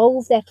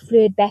dissolve that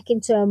fluid back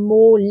into a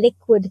more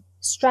liquid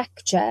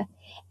structure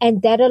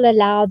and that'll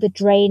allow the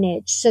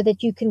drainage so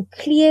that you can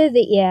clear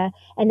the ear,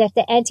 and that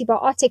the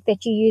antibiotic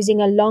that you're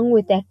using along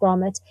with that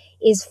grommet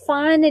is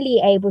finally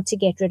able to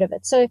get rid of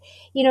it. So,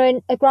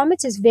 a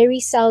grommet is very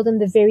seldom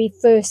the very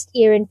first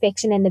ear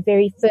infection and the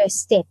very first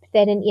step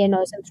that an ear,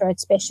 nose, and throat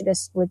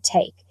specialist would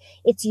take.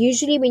 It's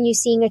usually when you're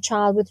seeing a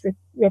child with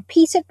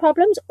repeated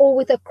problems or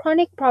with a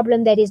chronic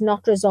problem that is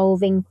not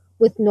resolving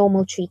with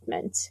normal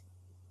treatment.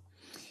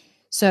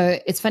 So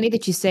it's funny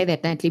that you say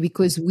that, Natalie,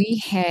 because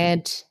we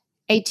had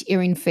 8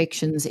 ear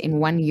infections in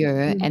 1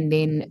 year, and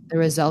then the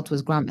result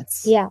was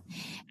grommets. Yeah.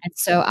 And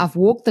so I've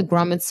walked the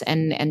grommets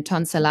and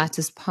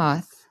tonsillitis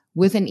path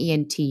with an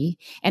ENT,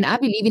 and I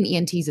believe in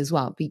ENTs as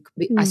well.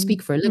 I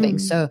speak for a living,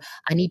 so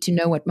I need to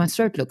know what my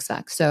throat looks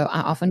like. So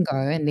I often go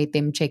and let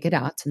them check it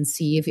out and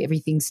see if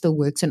everything still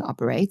works and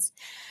operates.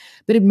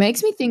 But it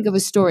makes me think of a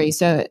story.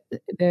 So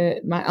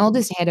my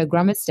eldest had a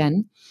grommets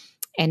done,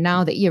 and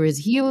now the ear is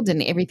healed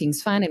and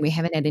everything's fine, and we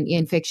haven't had an ear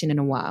infection in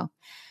a while.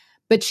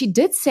 But she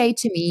did say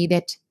to me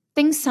that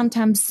things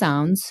sometimes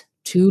sounds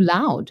too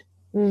loud.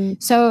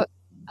 So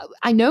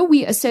I know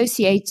we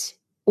associate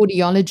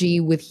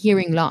audiology with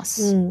hearing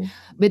loss,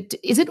 but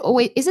is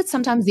it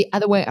sometimes the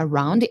other way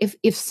around?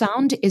 If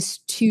sound is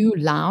too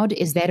loud,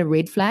 is that a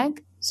red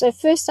flag? So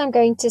first I'm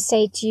going to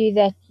say to you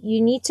that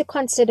you need to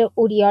consider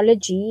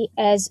audiology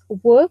as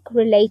work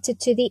related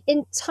to the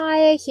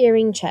entire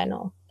hearing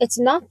channel. It's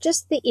not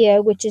just the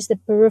ear, which is the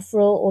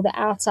peripheral or the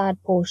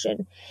outside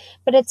portion,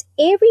 but it's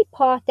every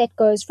part that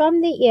goes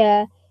from the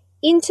ear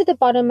into the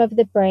bottom of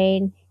the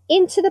brain,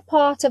 into the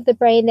part of the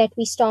brain that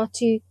we start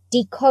to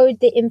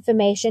decode the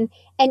information,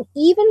 and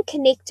even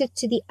connected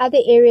to the other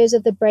areas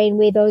of the brain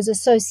where those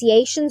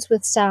associations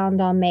with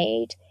sound are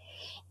made.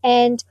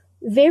 And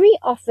very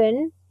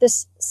often,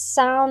 this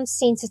sound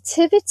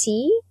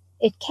sensitivity,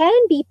 it can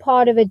be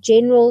part of a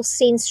general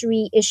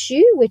sensory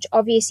issue, which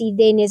obviously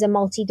then is a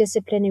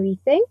multidisciplinary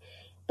thing.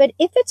 But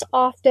if it's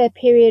after a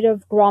period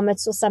of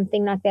grommets or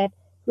something like that,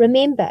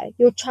 remember,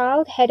 your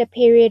child had a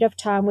period of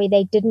time where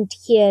they didn't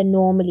hear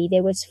normally.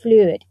 There was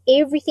fluid.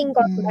 Everything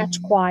got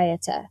much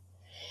quieter.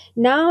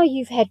 Now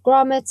you've had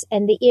grommets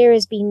and the ear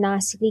has been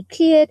nicely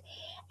cleared,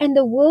 and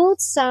the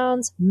world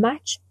sounds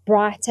much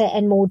brighter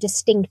and more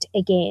distinct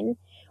again,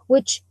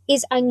 which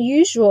is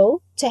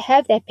unusual to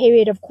have that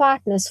period of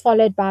quietness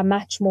followed by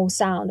much more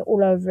sound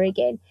all over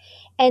again.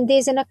 And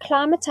there's an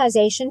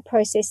acclimatization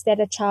process that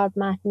a child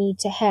might need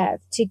to have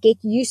to get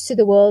used to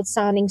the world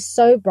sounding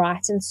so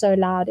bright and so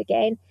loud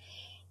again.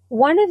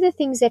 One of the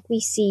things that we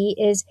see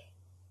is,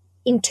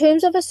 in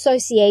terms of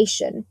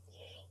association,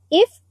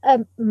 if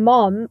a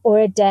mom or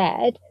a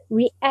dad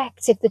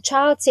reacts, if the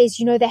child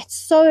says, that's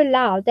so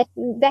loud, that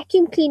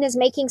vacuum cleaner is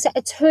making so,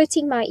 it's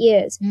hurting my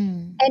ears.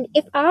 And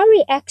if our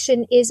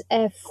reaction is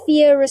a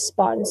fear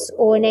response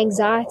or an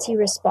anxiety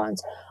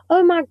response,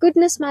 oh my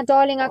goodness, my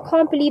darling, I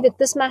can't believe it.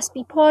 This must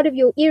be part of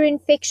your ear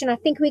infection. I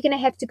think we're going to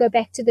have to go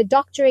back to the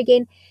doctor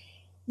again.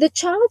 The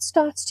child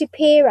starts to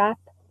pair up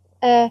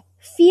a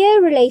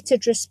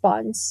fear-related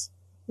response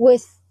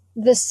with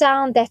the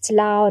sound that's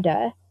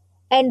louder.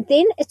 And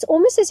then it's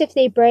almost as if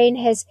their brain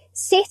has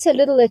set a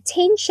little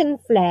attention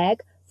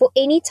flag for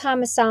any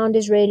time a sound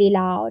is really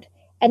loud.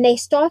 And they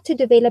start to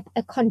develop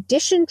a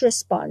conditioned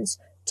response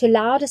to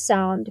louder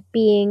sound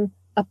being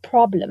a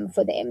problem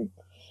for them.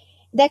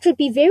 That would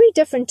be very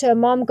different to a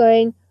mom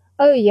going,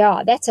 oh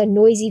yeah, that's a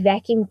noisy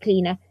vacuum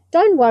cleaner.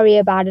 Don't worry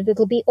about it.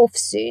 It'll be off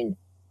soon.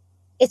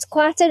 It's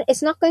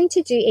not going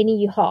to do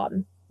any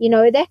harm.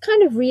 That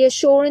kind of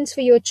reassurance for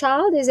your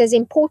child is as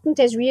important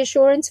as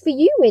reassurance for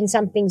you when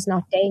something's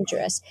not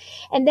dangerous.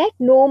 And that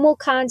normal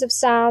kinds of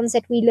sounds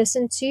that we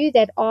listen to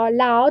that are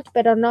loud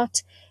but are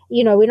not,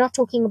 we're not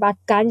talking about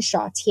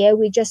gunshots here.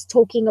 We're just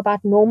talking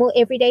about normal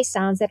everyday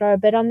sounds that are a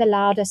bit on the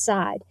louder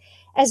side.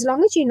 As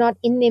long as you're not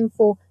in them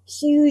for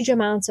huge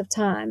amounts of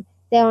time,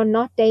 they are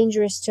not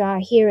dangerous to our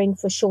hearing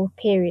for short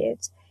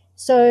periods.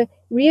 So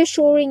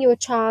reassuring your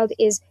child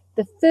is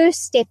the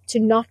first step to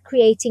not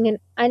creating an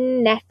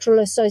unnatural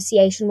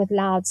association with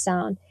loud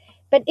sound.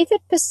 But if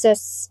it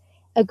persists,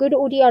 a good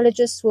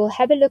audiologist will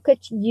have a look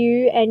at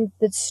you and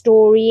the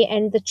story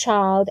and the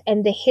child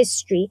and the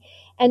history.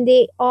 And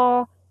there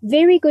are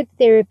very good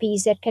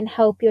therapies that can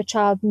help your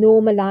child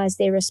normalize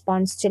their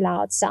response to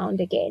loud sound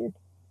again.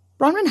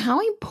 Bronwyn, how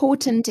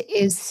important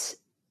is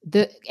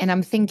and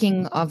I'm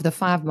thinking of the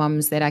 5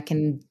 moms that I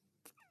can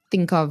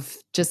think of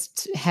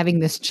just having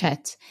this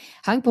chat.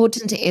 How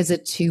important is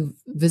it to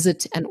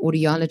visit an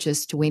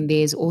audiologist when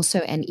there's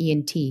also an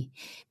ENT?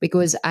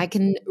 Because I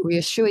can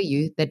reassure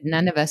you that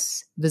none of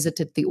us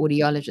visited the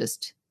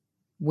audiologist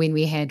when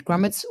we had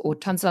grommets or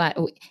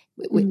tonsillitis.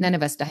 None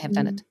of us have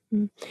done it.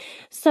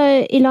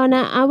 So,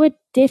 Ilana, I would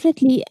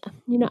definitely,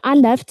 I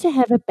love to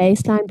have a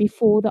baseline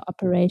before the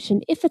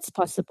operation, if it's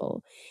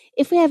possible.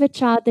 If we have a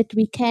child that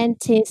we can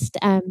test,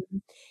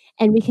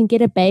 and we can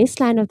get a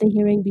baseline of the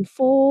hearing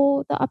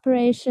before the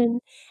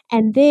operation,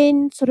 and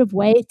then sort of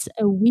wait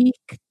a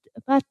week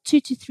about 2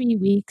 to 3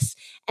 weeks,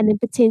 and then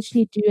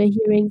potentially do a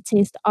hearing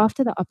test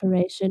after the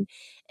operation,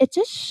 it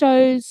just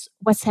shows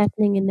what's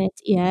happening in that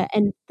ear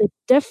and the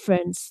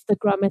difference the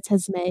grommet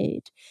has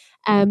made.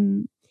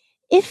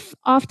 If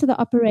after the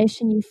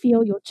operation you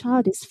feel your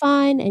child is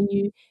fine and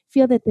you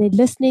feel that they're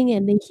listening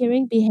and their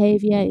hearing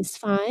behavior is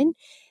fine,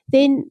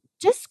 then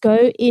just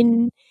go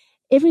in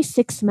every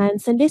 6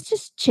 months and let's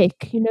just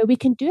check. We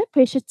can do a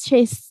pressure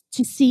test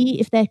to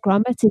see if that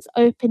grommet is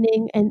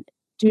opening and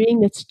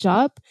doing its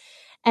job.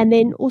 And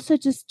then also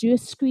just do a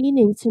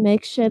screening to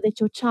make sure that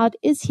your child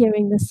is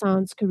hearing the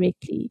sounds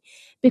correctly.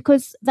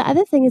 Because the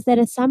other thing is that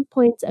at some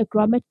point a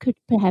grommet could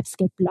perhaps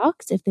get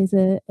blocked if there's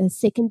a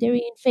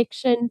secondary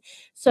infection.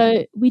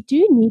 So we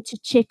do need to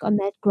check on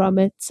that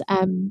grommet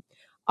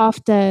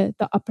after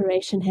the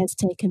operation has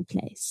taken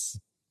place.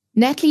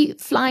 Natalie,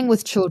 flying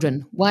with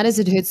children, why does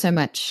it hurt so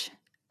much?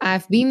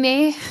 I've been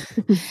there,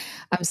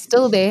 I'm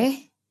still there,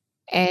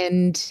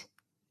 and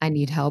I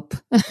need help.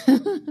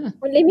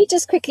 Well, let me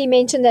just quickly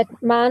mention that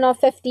mine are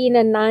 15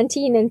 and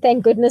 19, and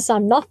thank goodness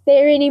I'm not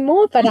there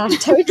anymore, but I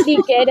totally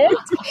get it.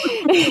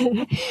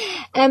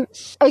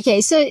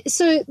 Okay, so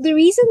the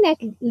reason that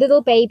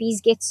little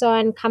babies get so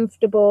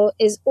uncomfortable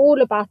is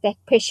all about that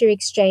pressure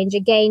exchange,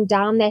 again,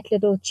 down that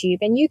little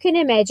tube. And you can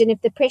imagine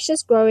if the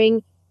pressure's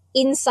growing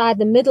inside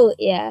the middle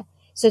ear,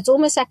 so it's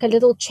almost like a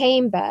little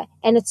chamber,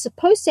 and it's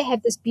supposed to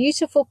have this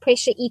beautiful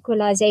pressure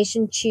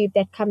equalization tube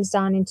that comes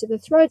down into the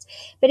throat.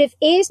 But if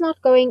air is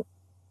not going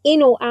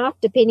in or out,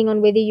 depending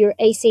on whether you're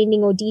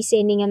ascending or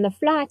descending on the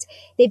flight,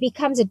 there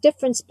becomes a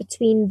difference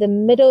between the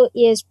middle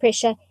ear's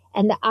pressure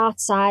and the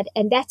outside,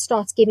 and that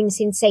starts giving a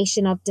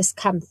sensation of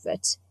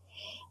discomfort.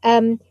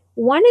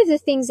 One of the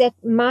things that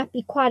might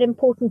be quite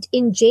important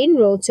in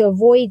general to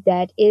avoid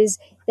that is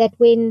that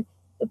when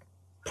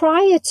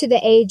prior to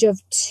the age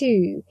of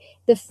 2,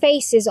 the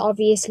face is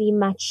obviously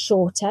much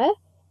shorter.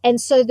 And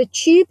so the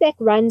tube that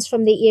runs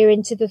from the ear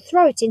into the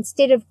throat,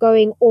 instead of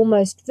going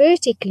almost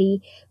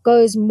vertically,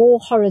 goes more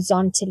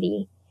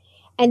horizontally.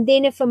 And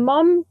then if a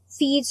mom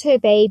feeds her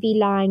baby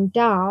lying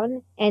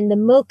down and the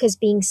milk is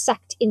being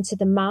sucked into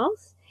the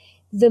mouth,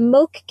 the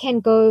milk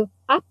can go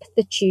up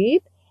the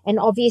tube. And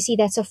obviously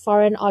that's a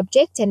foreign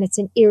object and it's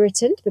an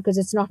irritant because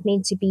it's not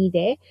meant to be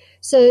there.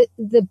 So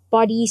the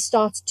body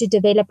starts to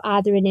develop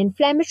either an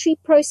inflammatory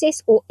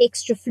process or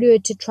extra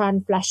fluid to try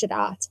and flush it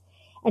out.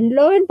 And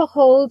lo and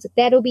behold,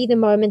 that'll be the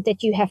moment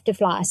that you have to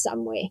fly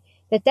somewhere.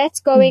 That's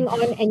going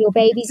on and your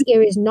baby's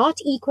ear is not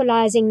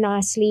equalizing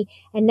nicely.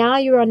 And now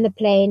you're on the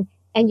plane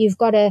and you've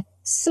got a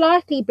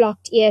slightly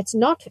blocked ear. It's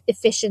not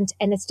efficient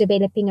and it's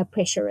developing a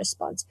pressure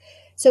response.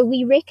 So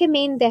we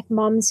recommend that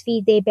moms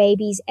feed their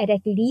babies at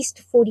least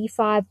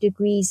 45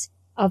 degrees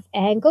of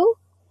angle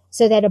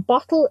so that a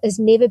bottle is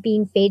never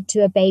being fed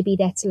to a baby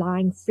that's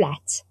lying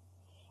flat.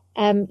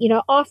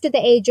 After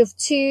the age of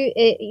 2,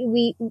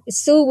 we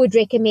still would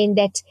recommend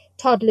that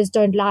toddlers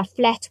don't lie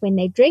flat when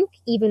they drink.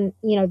 Even,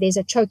 there's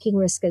a choking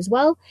risk as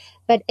well.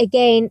 But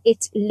again,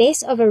 it's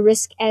less of a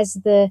risk as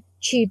the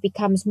tube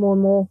becomes more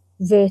and more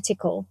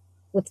vertical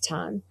with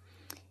time.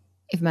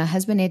 If my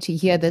husband had to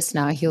hear this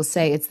now, he'll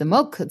say, it's the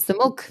milk,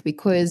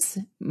 because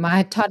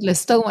my toddler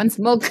still wants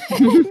milk.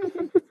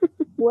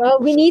 Well,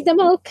 we need the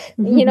milk.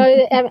 We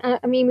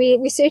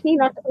certainly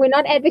we're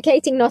not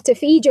advocating not to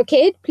feed your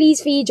kid.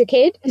 Please feed your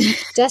kid.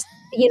 Just,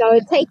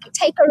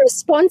 take a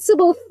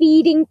responsible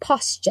feeding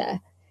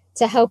posture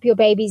to help your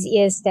baby's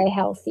ears stay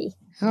healthy.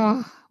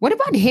 Oh, what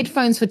about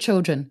headphones for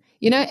children?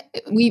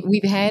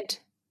 We've had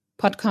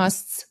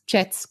podcasts,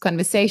 chats,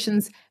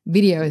 conversations,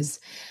 videos,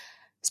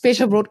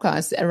 special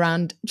broadcasts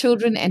around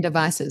children and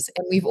devices,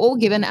 and we've all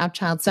given our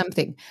child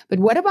something. But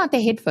what about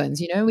the headphones?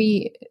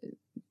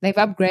 They've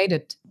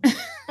upgraded.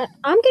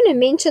 I'm going to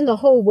mention the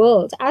whole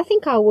world. I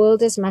think our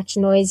world is much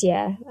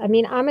noisier. I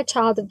mean, I'm a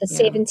child of the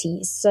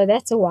 70s, so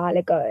that's a while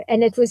ago.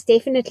 And it was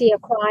definitely a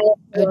quiet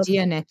world. Oh,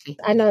 dear, Natalie.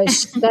 I know,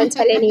 don't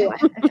tell anyone.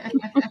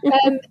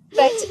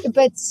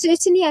 But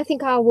certainly I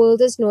think our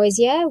world is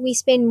noisier. We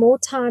spend more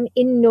time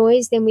in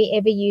noise than we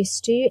ever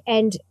used to.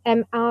 And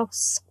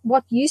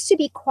what used to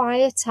be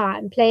quiet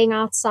time, playing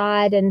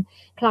outside and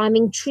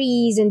climbing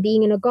trees and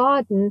being in a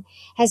garden,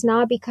 has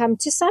now become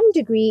to some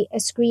degree a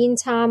screen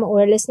time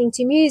or listening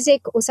to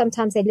music, or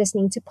sometimes they're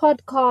listening to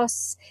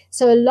podcasts.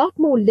 So a lot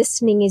more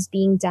listening is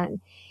being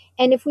done.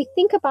 And if we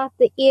think about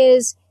the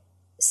ear's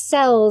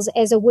cells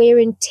as a wear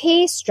and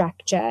tear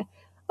structure,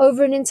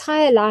 over an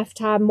entire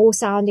lifetime, more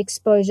sound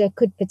exposure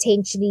could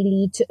potentially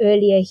lead to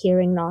earlier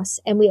hearing loss.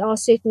 And we are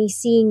certainly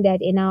seeing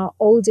that in our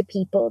older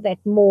people, that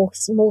more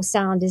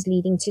sound is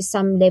leading to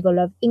some level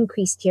of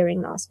increased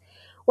hearing loss.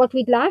 What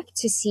we'd like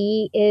to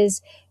see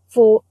is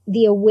for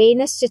the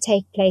awareness to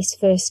take place,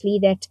 firstly,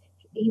 that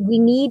we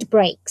need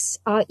breaks.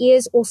 Our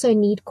ears also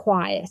need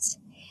quiet.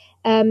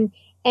 And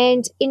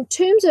in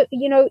terms of,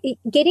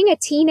 getting a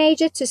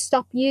teenager to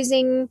stop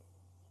using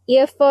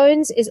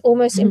earphones is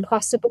almost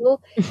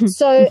impossible.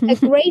 So a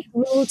great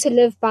rule to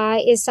live by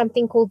is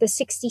something called the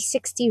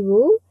 60-60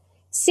 rule.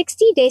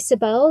 60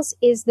 decibels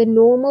is the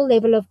normal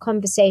level of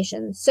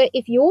conversation. So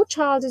if your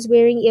child is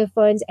wearing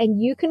earphones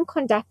and you can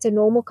conduct a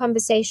normal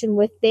conversation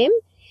with them,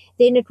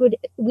 then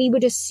we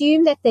would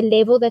assume that the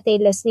level that they're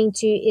listening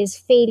to is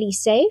fairly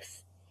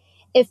safe.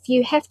 If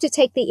you have to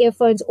take the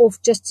earphones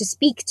off just to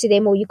speak to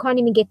them, or you can't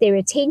even get their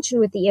attention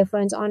with the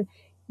earphones on,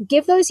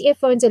 give those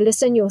earphones a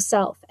listen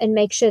yourself and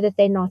make sure that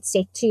they're not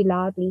set too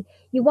loudly.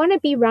 You want to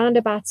be round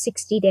about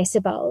 60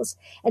 decibels.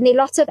 And there are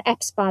lots of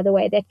apps, by the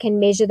way, that can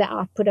measure the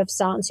output of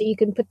sound. So you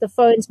can put the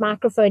phone's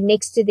microphone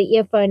next to the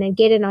earphone and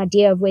get an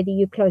idea of whether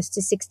you're close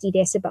to 60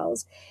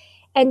 decibels.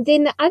 And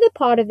then the other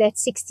part of that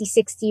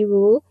 60-60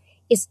 rule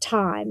is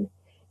time.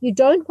 You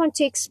don't want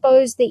to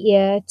expose the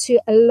ear to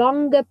a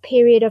longer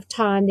period of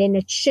time than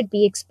it should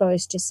be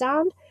exposed to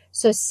sound.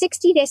 So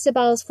 60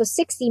 decibels for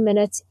 60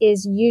 minutes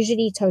is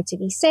usually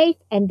totally safe,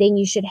 and then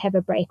you should have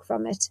a break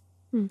from it.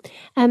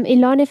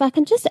 Ilan, if I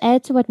can just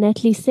add to what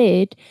Natalie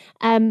said,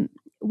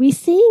 we're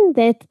seeing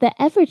that the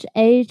average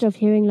age of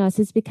hearing loss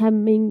is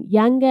becoming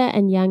younger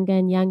and younger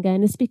and younger,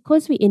 and it's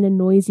because we're in a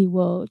noisy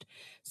world.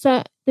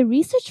 So the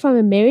research from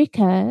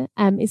America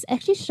is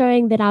actually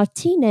showing that our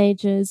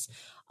teenagers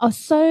are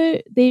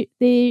their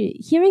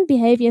hearing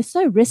behavior is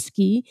so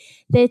risky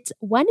that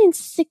 1 in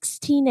 6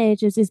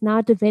 teenagers is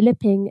now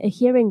developing a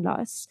hearing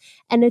loss.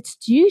 And it's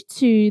due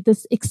to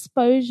this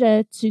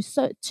exposure to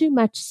too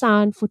much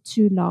sound for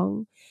too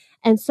long.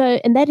 And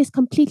that is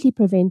completely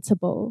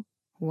preventable.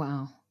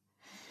 Wow.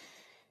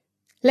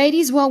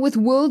 Ladies, well, with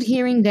World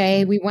Hearing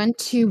Day, we want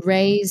to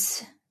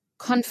raise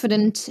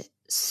confident,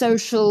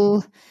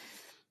 social,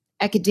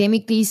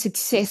 academically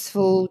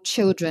successful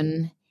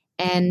children.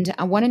 And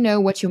I want to know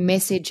what your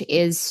message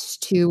is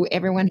to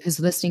everyone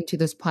who's listening to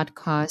this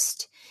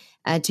podcast,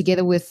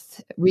 together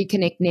with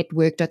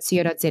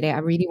reconnectnetwork.co.za. I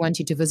really want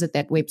you to visit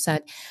that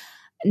website.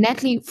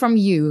 Natalie, from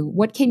you,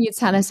 what can you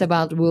tell us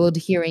about World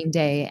Hearing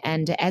Day?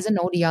 And as an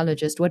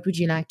audiologist, what would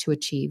you like to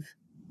achieve?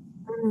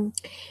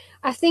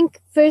 I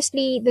think,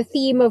 firstly, the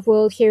theme of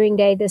World Hearing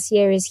Day this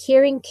year is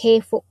hearing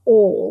care for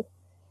all.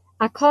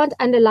 I can't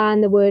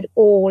underline the word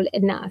all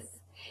enough.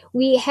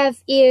 We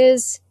have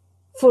ears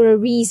for a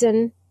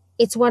reason.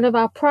 It's one of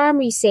our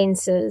primary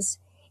senses.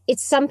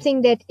 It's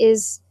something that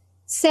is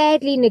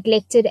sadly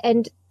neglected,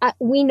 and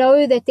we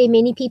know that there are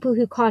many people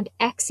who can't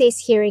access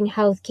hearing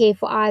health care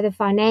for either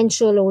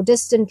financial or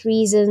distant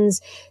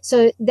reasons.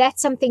 So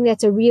that's something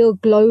that's a real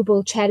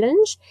global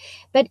challenge.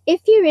 But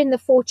if you're in the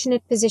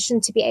fortunate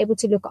position to be able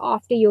to look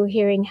after your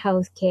hearing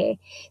health care,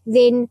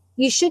 then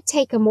you should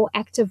take a more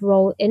active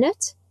role in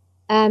it.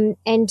 And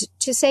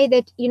to say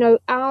that,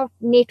 our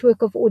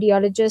network of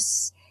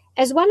audiologists,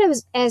 as well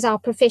as our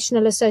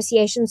professional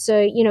association.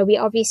 So, we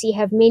obviously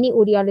have many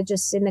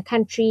audiologists in the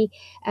country,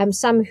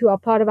 some who are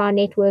part of our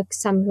network,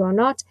 some who are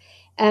not.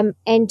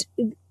 And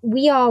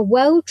we are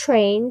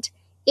well-trained,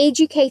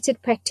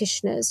 educated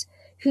practitioners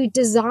who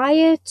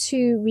desire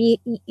to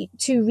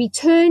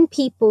return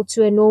people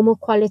to a normal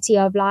quality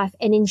of life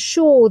and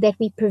ensure that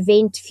we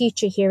prevent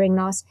future hearing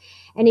loss.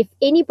 And if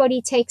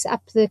anybody takes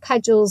up the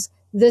cudgels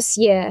this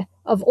year,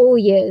 of all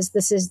years,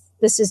 this is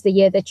the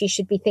year that you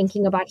should be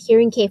thinking about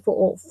hearing care for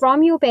all,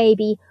 from your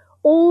baby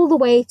all the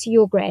way to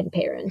your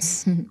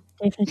grandparents.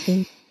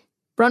 Definitely.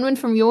 Bronwyn,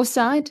 from your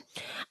side?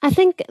 I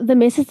think the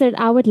message that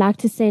I would like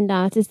to send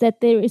out is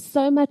that there is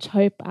so much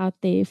hope out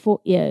there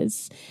for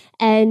ears,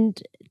 and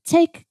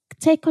take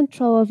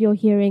control of your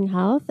hearing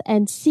health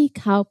and seek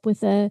help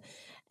with an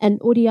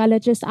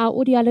audiologist. Our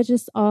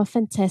audiologists are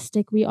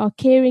fantastic. We are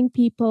caring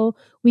people.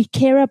 We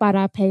care about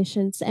our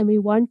patients, and we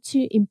want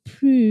to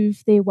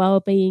improve their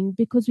well-being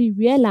because we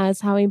realize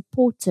how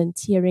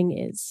important hearing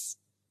is.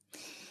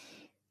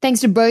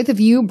 Thanks to both of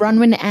you,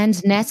 Bronwyn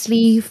and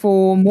Natalie.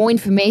 For more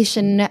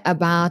information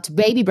about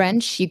Baby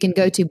Brunch, you can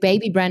go to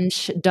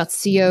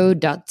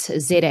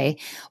babybrunch.co.za.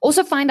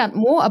 Also find out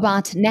more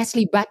about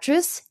Natalie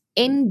Buttress,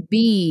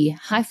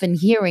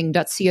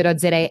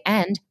 nb-hearing.co.za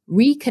and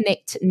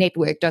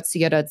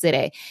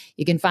reconnectnetwork.co.za.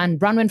 You can find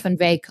Bronwyn van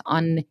Wyk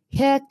on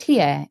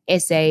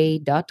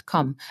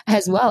hearclearsa.com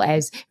as well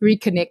as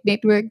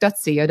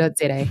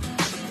reconnectnetwork.co.za.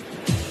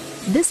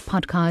 This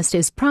podcast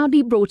is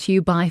proudly brought to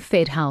you by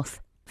FedHealth.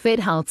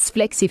 FedHealth's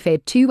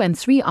FlexiFed 2 and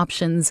 3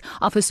 options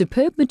offer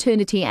superb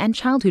maternity and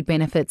childhood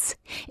benefits,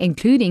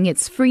 including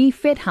its free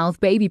FedHealth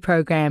baby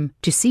program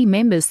to see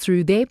members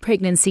through their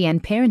pregnancy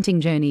and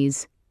parenting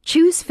journeys.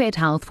 Choose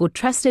FedHealth for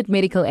trusted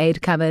medical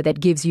aid cover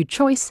that gives you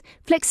choice,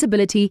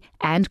 flexibility,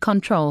 and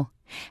control,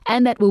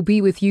 and that will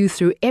be with you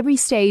through every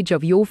stage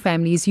of your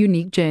family's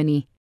unique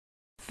journey.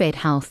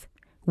 FedHealth.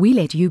 We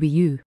let you be you.